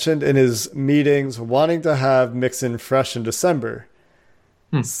Taylor mentioned in his meetings wanting to have Mixon fresh in December.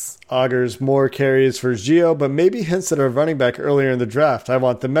 Augurs more carries for Gio, but maybe hints at a running back earlier in the draft. I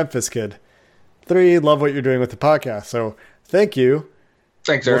want the Memphis kid. 3, love what you're doing with the podcast. So thank you.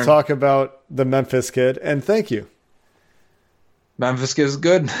 Thanks, Aaron. We'll talk about the Memphis kid, and thank you. Memphis kid is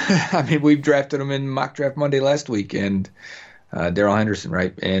good. I mean, we've drafted him in Mock Draft Monday last week, and Darrell Henderson,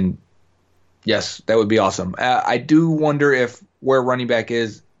 right? And yes, that would be awesome. I do wonder if where running back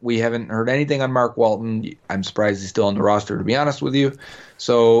is. We haven't heard anything on Mark Walton. I'm surprised he's still on the roster, to be honest with you.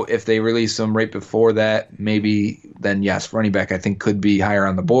 So if they release him right before that, maybe then yes, running back I think could be higher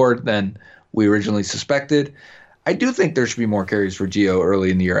on the board than we originally suspected. I do think there should be more carries for Gio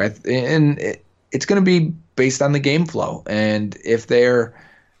early in the year. And it's going to be based on the game flow. And if they're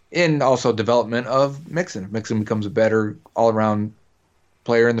in also development of Mixon. If Mixon becomes a better all-around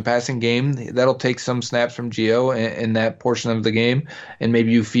player in the passing game, that'll take some snaps from Gio in that portion of the game, and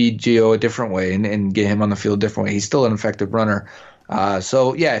maybe you feed Gio a different way and get him on the field a different way. He's still an effective runner.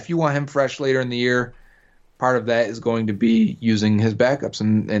 So, yeah, if you want him fresh later in the year, part of that is going to be using his backups.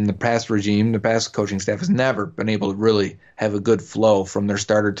 And the past regime, the past coaching staff has never been able to really have a good flow from their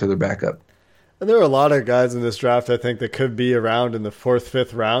starter to their backup. And there are a lot of guys in this draft, I think, that could be around in the 4th,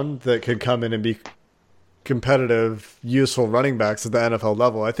 5th round that could come in and be competitive, useful running backs at the NFL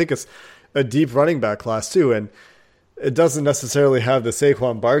level. I think it's a deep running back class too, and it doesn't necessarily have the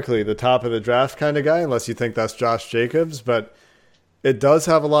Saquon Barkley, the top of the draft kind of guy, unless you think that's Josh Jacobs, but it does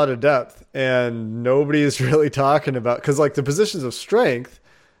have a lot of depth, and nobody's really talking about, because like the positions of strength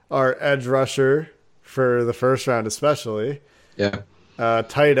are edge rusher for the first round especially. Yeah.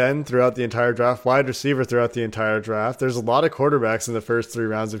 Tight end throughout the entire draft, wide receiver throughout the entire draft. There's a lot of quarterbacks in the first 3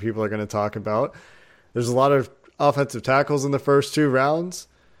 rounds that people are going to talk about. There's a lot of offensive tackles in the first 2 rounds.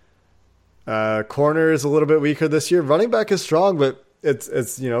 Corner is a little bit weaker this year. Running back is strong, but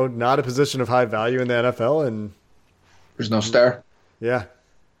it's not a position of high value in the NFL. And there's no star. Yeah.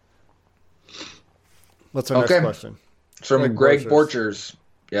 What's our next question? From Greg Borchers.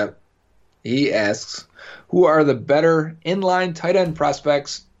 Yep. He asks, who are the better inline tight end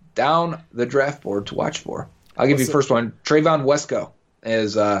prospects down the draft board to watch for? I'll give you the first one. Trayvon Wesco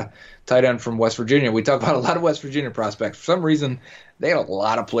is tight end from West Virginia. We talk about a lot of West Virginia prospects. For some reason, they had a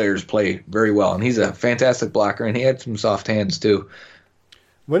lot of players play very well, and he's a fantastic blocker, and he had some soft hands too.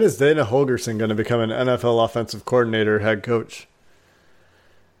 When is Dana Holgorsen going to become an NFL offensive coordinator, head coach?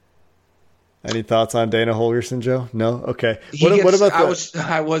 Any thoughts on Dana Holgorsen, Joe? No? Okay. What about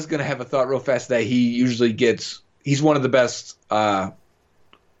I was going to have a thought real fast that he usually he's one of the best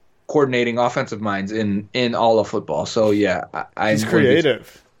coordinating offensive minds in all of football. So, yeah. He's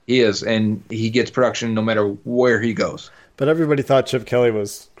creative. He is, and he gets production no matter where he goes. But everybody thought Chip Kelly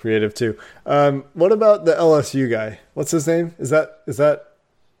was creative, too. What about the LSU guy? What's his name? Is that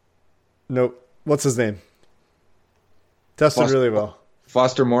Nope. What's his name? Tested really well.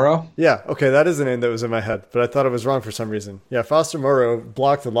 Foster Moreau? Yeah, okay, that is a name that was in my head, but I thought it was wrong for some reason. Yeah, Foster Moreau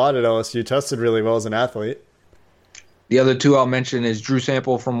blocked a lot at LSU, tested really well as an athlete. The other 2 I'll mention is Drew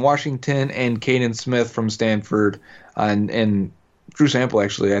Sample from Washington and Caden Smith from Stanford. And Drew Sample,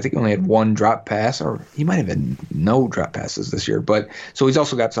 actually, I think only had 1 drop pass, or he might have had no drop passes this year. But so he's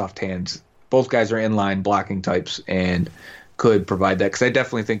also got soft hands. Both guys are inline blocking types and could provide that, because I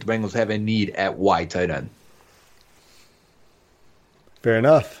definitely think the Bengals have a need at wide tight end. Fair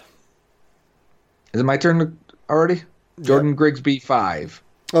enough. Is it my turn already? Jordan Grigsby 5.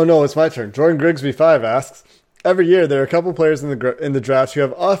 Oh, no, it's my turn. Jordan Grigsby 5 asks, every year there are a couple players in the draft who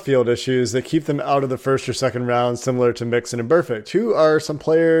have off-field issues that keep them out of the first or second round, similar to Mixon and Burfict. Who are some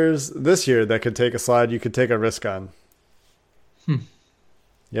players this year that could take a slide you could take a risk on? You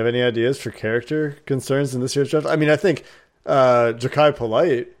have any ideas for character concerns in this year's draft? I mean, I think Ja'Kai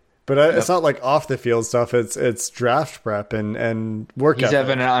Polite, but it's not like off the field stuff. It's draft prep and work. He's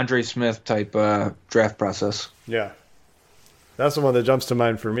having an Andre Smith type draft process. Yeah, that's the one that jumps to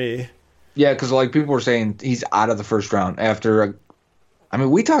mind for me. Yeah, because like people were saying he's out of the first round after.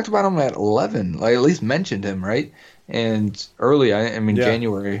 We talked about him at 11. Like at least mentioned him, right? And early,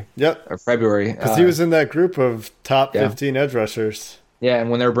 January. Yep. Or February. Because he was in that group of top 15 edge rushers. Yeah, and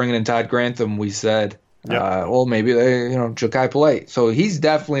when they were bringing in Todd Grantham, we said. Well, maybe Ja'Kai Polite. So he's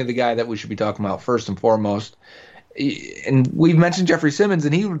definitely the guy that we should be talking about first and foremost. And we've mentioned Jeffrey Simmons,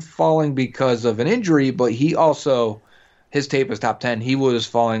 and he was falling because of an injury, but he also, his tape is top 10. He was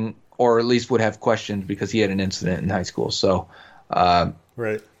falling, or at least would have questions because he had an incident in high school. So,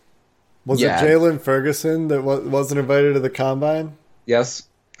 right. Was it Jalen Ferguson that wasn't invited to the combine? Yes,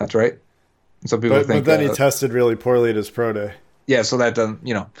 that's right. Some people think, but then he tested really poorly at his pro day. Yeah, so that doesn't,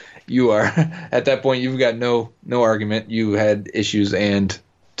 you are at that point you've got no argument. You had issues and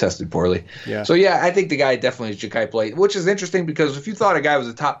tested poorly. Yeah. So yeah, I think the guy definitely is Ja'Kai Polite, which is interesting because if you thought a guy was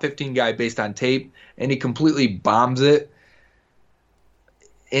a top 15 guy based on tape and he completely bombs it,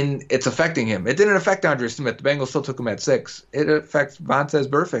 and it's affecting him. It didn't affect Andre Smith. The Bengals still took him at 6. It affects Vontaze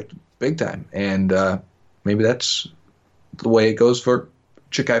Burfict big time, and maybe that's the way it goes for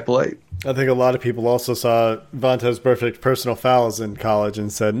Ja'Kai Polite. I think a lot of people also saw Vontaze Burfict personal fouls in college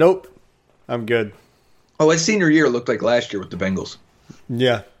and said, nope, I'm good. Oh, his senior year looked like last year with the Bengals.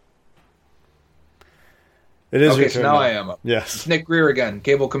 Yeah. It is. Okay, so now I am up. Yes. It's Nick Greer again,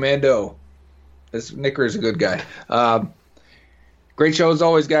 Cable Commando. Nick Greer is a good guy. Great show as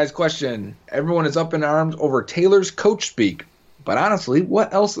always, guys. Question. Everyone is up in arms over Taylor's coach speak. But honestly,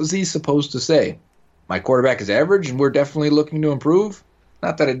 what else is he supposed to say? My quarterback is average and we're definitely looking to improve.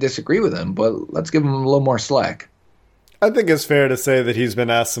 Not that I disagree with him, but let's give him a little more slack. I think it's fair to say that he's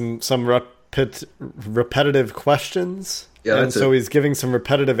been asked some repetitive questions. Yeah, and so he's giving some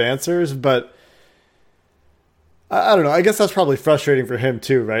repetitive answers, but I don't know. I guess that's probably frustrating for him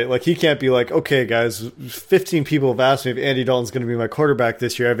too, right? Like he can't be like, okay, guys, 15 people have asked me if Andy Dalton's going to be my quarterback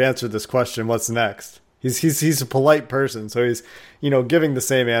this year. I've answered this question. What's next? He's a polite person, so he's giving the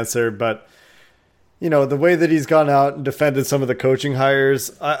same answer, but the way that he's gone out and defended some of the coaching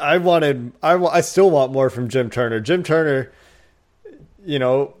hires, I still want more from Jim Turner. Jim Turner,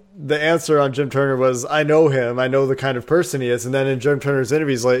 the answer on Jim Turner was, I know him. I know the kind of person he is. And then in Jim Turner's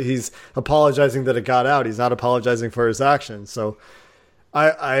interviews, he's apologizing that it got out. He's not apologizing for his actions. So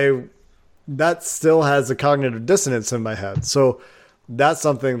that still has a cognitive dissonance in my head. So that's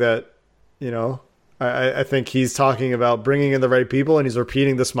something that, I think he's talking about bringing in the right people, and he's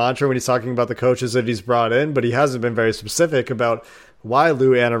repeating this mantra when he's talking about the coaches that he's brought in, but he hasn't been very specific about why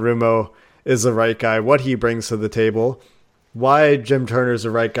Lou Anarumo is the right guy, what he brings to the table, why Jim Turner is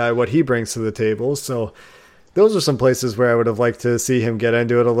the right guy, what he brings to the table. So those are some places where I would have liked to see him get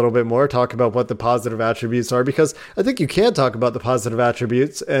into it a little bit more, talk about what the positive attributes are, because I think you can talk about the positive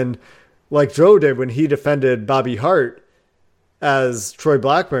attributes. And like Joe did when he defended Bobby Hart as Troy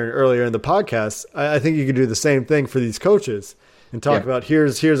Blackburn earlier in the podcast, I think you could do the same thing for these coaches and talk about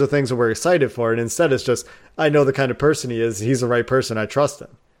here's the things that we're excited for. And instead it's just, I know the kind of person he is. He's the right person. I trust him.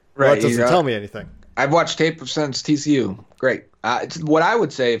 Right. Well, that doesn't tell me anything. I've watched tape since TCU. Great. What I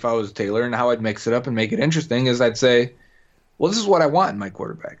would say if I was Taylor and how I'd mix it up and make it interesting is I'd say, well, this is what I want in my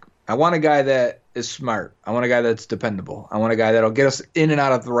quarterback. I want a guy that is smart. I want a guy that's dependable. I want a guy that'll get us in and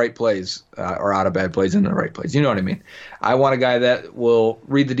out of the right plays or out of bad plays into the right plays. You know what I mean? I want a guy that will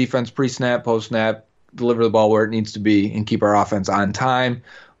read the defense pre-snap, post-snap, deliver the ball where it needs to be, and keep our offense on time,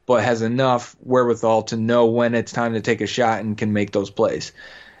 but has enough wherewithal to know when it's time to take a shot and can make those plays.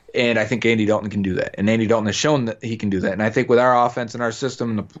 And I think Andy Dalton can do that. And Andy Dalton has shown that he can do that. And I think with our offense and our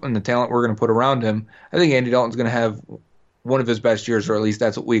system and the talent we're going to put around him, I think Andy Dalton's going to have one of his best years, or at least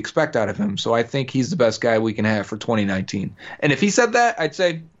that's what we expect out of him. So I think he's the best guy we can have for 2019. And if he said that, I'd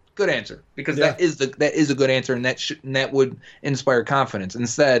say good answer, because that is a good answer, and that would inspire confidence.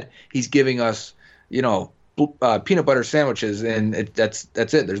 Instead, he's giving us, peanut butter sandwiches, and that's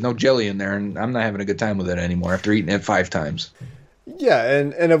it. There's no jelly in there, and I'm not having a good time with it anymore after eating it 5 times. Yeah,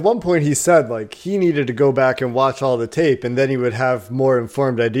 and at one point he said he needed to go back and watch all the tape, and then he would have more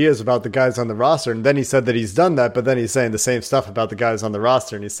informed ideas about the guys on the roster. And then he said that he's done that, but then he's saying the same stuff about the guys on the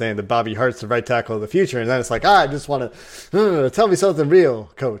roster, and he's saying that Bobby Hart's the right tackle of the future. And then it's I just want to tell me something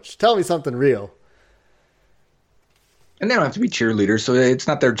real, coach. Tell me something real. And they don't have to be cheerleaders, so it's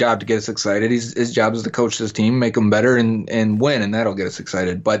not their job to get us excited. His job is to coach this team, make them better, and win, and that'll get us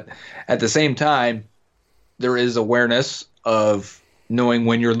excited. But at the same time, there is awareness of knowing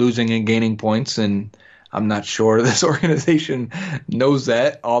when you're losing and gaining points, and I'm not sure this organization knows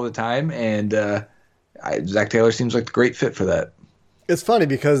that all the time, and Zach Taylor seems like the great fit for that. It's funny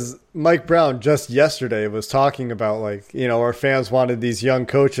because Mike Brown just yesterday was talking about our fans wanted these young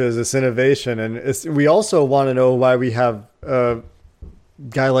coaches, this innovation, and we also want to know why we have a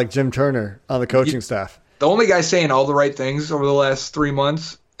guy like Jim Turner on the coaching staff. The only guy saying all the right things over the last 3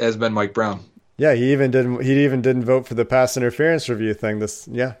 months has been Mike Brown. Yeah, he even didn't vote for the pass interference review thing. Way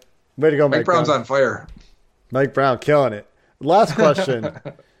to go, Mike Brown's Brown. On fire. Mike Brown killing it. Last question.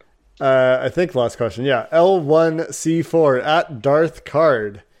 I think last question. Yeah, L1C4 at Darth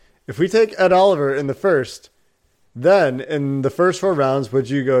Card. If we take Ed Oliver in the first, then in the first 4 rounds, would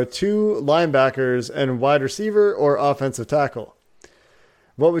you go 2 linebackers and wide receiver or offensive tackle?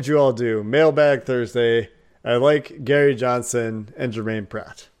 What would you all do? Mailbag Thursday. I like Gary Johnson and Jermaine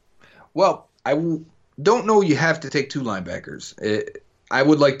Pratt. Well, I don't know you have to take 2 linebackers. I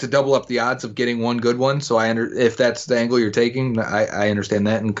would like to double up the odds of getting one good one. So if that's the angle you're taking, I understand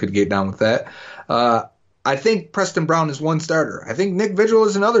that and could get down with that. I think Preston Brown is one starter. I think Nick Vigil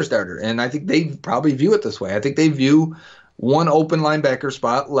is another starter. And I think they probably view it this way. I think they view one open linebacker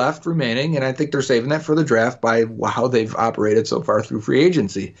spot left remaining, and I think they're saving that for the draft by how they've operated so far through free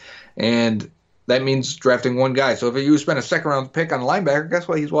agency. And that means drafting one guy. So if you spend a second-round pick on a linebacker, guess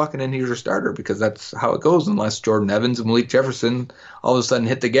what? He's walking in, he's your starter, because that's how it goes, unless Jordan Evans and Malik Jefferson all of a sudden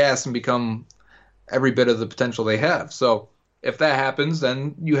hit the gas and become every bit of the potential they have. So if that happens,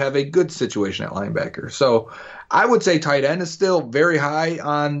 then you have a good situation at linebacker. So I would say tight end is still very high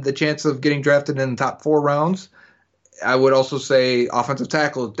on the chance of getting drafted in the top 4 rounds. I would also say offensive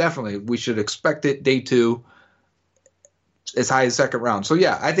tackle, definitely. We should expect it day 2. As high as second round. So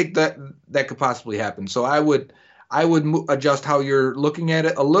yeah, I think that could possibly happen. So I would adjust how you're looking at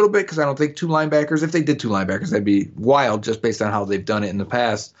it a little bit, because I don't think 2 linebackers. If they did 2 linebackers, that'd be wild just based on how they've done it in the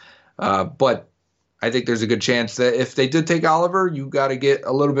past. But I think there's a good chance that if they did take Oliver, you got to get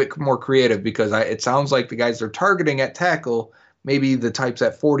a little bit more creative, because it sounds like the guys they're targeting at tackle, maybe the types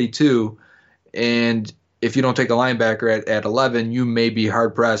at 42, and if you don't take a linebacker at 11, you may be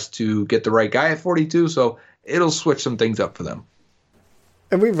hard pressed to get the right guy at 42. So it'll switch some things up for them.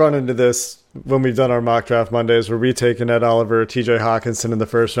 And we've run into this when we've done our mock draft Mondays where we take Ed Oliver, TJ Hawkinson in the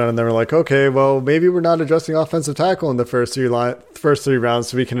first round, and then we're like, okay, well, maybe we're not addressing offensive tackle in the first three rounds,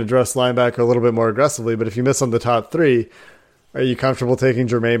 so we can address linebacker a little bit more aggressively. But if you miss on the top three, are you comfortable taking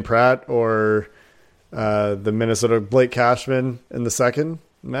Jermaine Pratt or the Minnesota Blake Cashman in the second?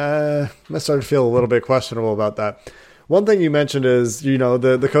 I started to feel a little bit questionable about that. One thing you mentioned is,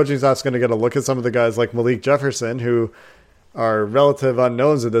 the coaching staff's going to get a look at some of the guys like Malik Jefferson, who are relative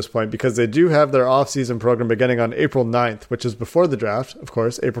unknowns at this point because they do have their offseason program beginning on April 9th, which is before the draft, of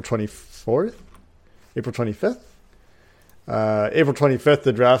course, April 24th? April 25th? April 25th,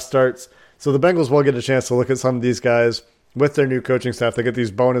 the draft starts. So the Bengals will get a chance to look at some of these guys with their new coaching staff. They get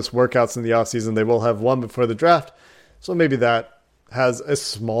these bonus workouts in the offseason. They will have one before the draft. So maybe that has a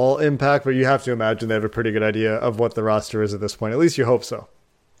small impact, but you have to imagine they have a pretty good idea of what the roster is at this point. At least you hope so.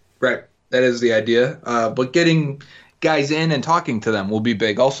 Right. That is the idea. But getting guys in and talking to them will be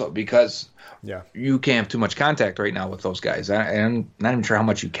big also because you can't have too much contact right now with those guys. I'm not even sure how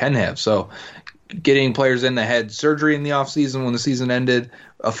much you can have. So getting players in that had surgery in the offseason when the season ended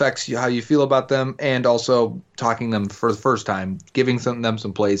affects how you feel about them, and also talking them for the first time, giving them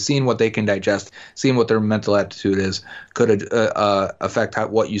some plays, seeing what they can digest, seeing what their mental attitude is could affect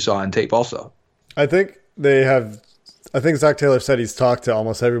what you saw on tape also. I think Zach Taylor said he's talked to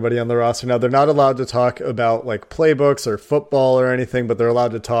almost everybody on the roster. Now, they're not allowed to talk about like playbooks or football or anything, but they're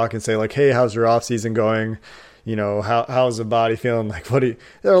allowed to talk and say like, hey, how's your offseason going? How's the body feeling? Like,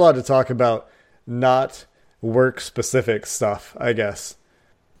 they're allowed to talk about not work-specific stuff, I guess.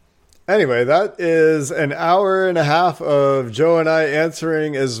 Anyway, that is an hour and a half of Joe and I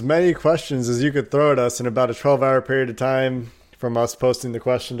answering as many questions as you could throw at us in about a 12-hour period of time from us posting the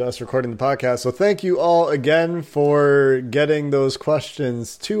question to us recording the podcast. So thank you all again for getting those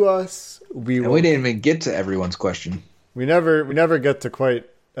questions to us. We didn't even get to everyone's question. We never get to quite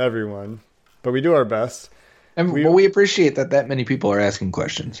everyone, but we do our best. But we appreciate that many people are asking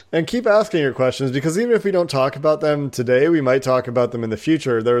questions. And keep asking your questions, because even if we don't talk about them today, we might talk about them in the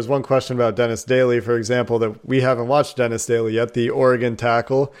future. There was one question about Dennis Daly, for example, that we haven't watched Dennis Daly yet, the Oregon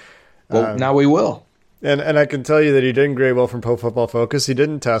tackle. Well, now we will. And I can tell you that he didn't grade well from Pro Football Focus. He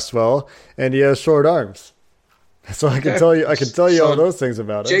didn't test well, and he has short arms. So I can tell you all those things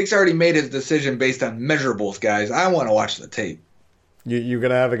about him. Jake's already made his decision based on measurables, guys. I want to watch the tape. You're going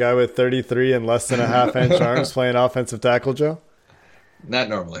to have a guy with 33 and less than a half-inch arms playing offensive tackle, Joe? Not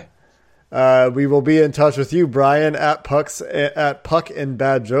normally. We will be in touch with you, Brian, at Puck and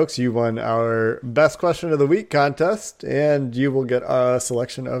Bad Jokes. You won our Best Question of the Week contest, and you will get a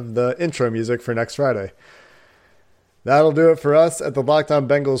selection of the intro music for next Friday. That'll do it for us at the Locked On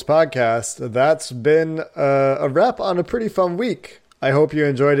Bengals podcast. That's been a wrap on a pretty fun week. I hope you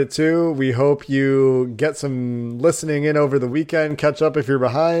enjoyed it too. We hope you get some listening in over the weekend, catch up if you're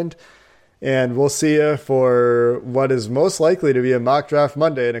behind, and we'll see you for what is most likely to be a mock draft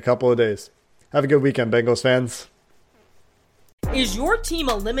Monday in a couple of days. Have a good weekend, Bengals fans. Is your team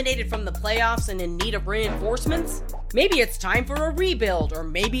eliminated from the playoffs and in need of reinforcements? Maybe it's time for a rebuild, or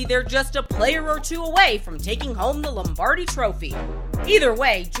maybe they're just a player or two away from taking home the Lombardi Trophy. Either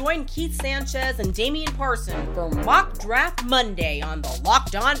way, join Keith Sanchez and Damian Parson for Mock Draft Monday on the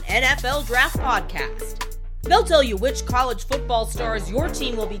Locked On NFL Draft Podcast. They'll tell you which college football stars your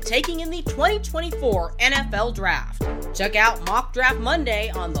team will be taking in the 2024 NFL Draft. Check out Mock Draft Monday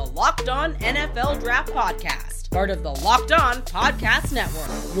on the Locked On NFL Draft Podcast, part of the Locked On Podcast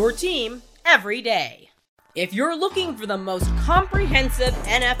Network, your team every day. If you're looking for the most comprehensive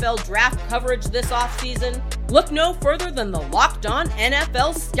NFL draft coverage this offseason, look no further than the Locked On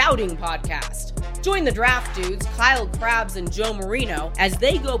NFL Scouting Podcast. Join the draft dudes, Kyle Krabs and Joe Marino, as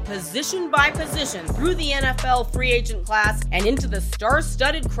they go position by position through the NFL free agent class and into the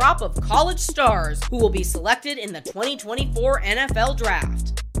star-studded crop of college stars who will be selected in the 2024 NFL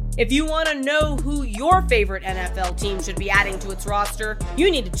Draft. If you want to know who your favorite NFL team should be adding to its roster, you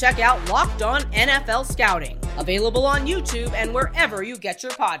need to check out Locked On NFL Scouting, available on YouTube and wherever you get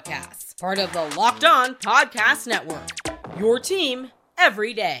your podcasts. Part of the Locked On Podcast Network, your team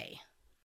every day.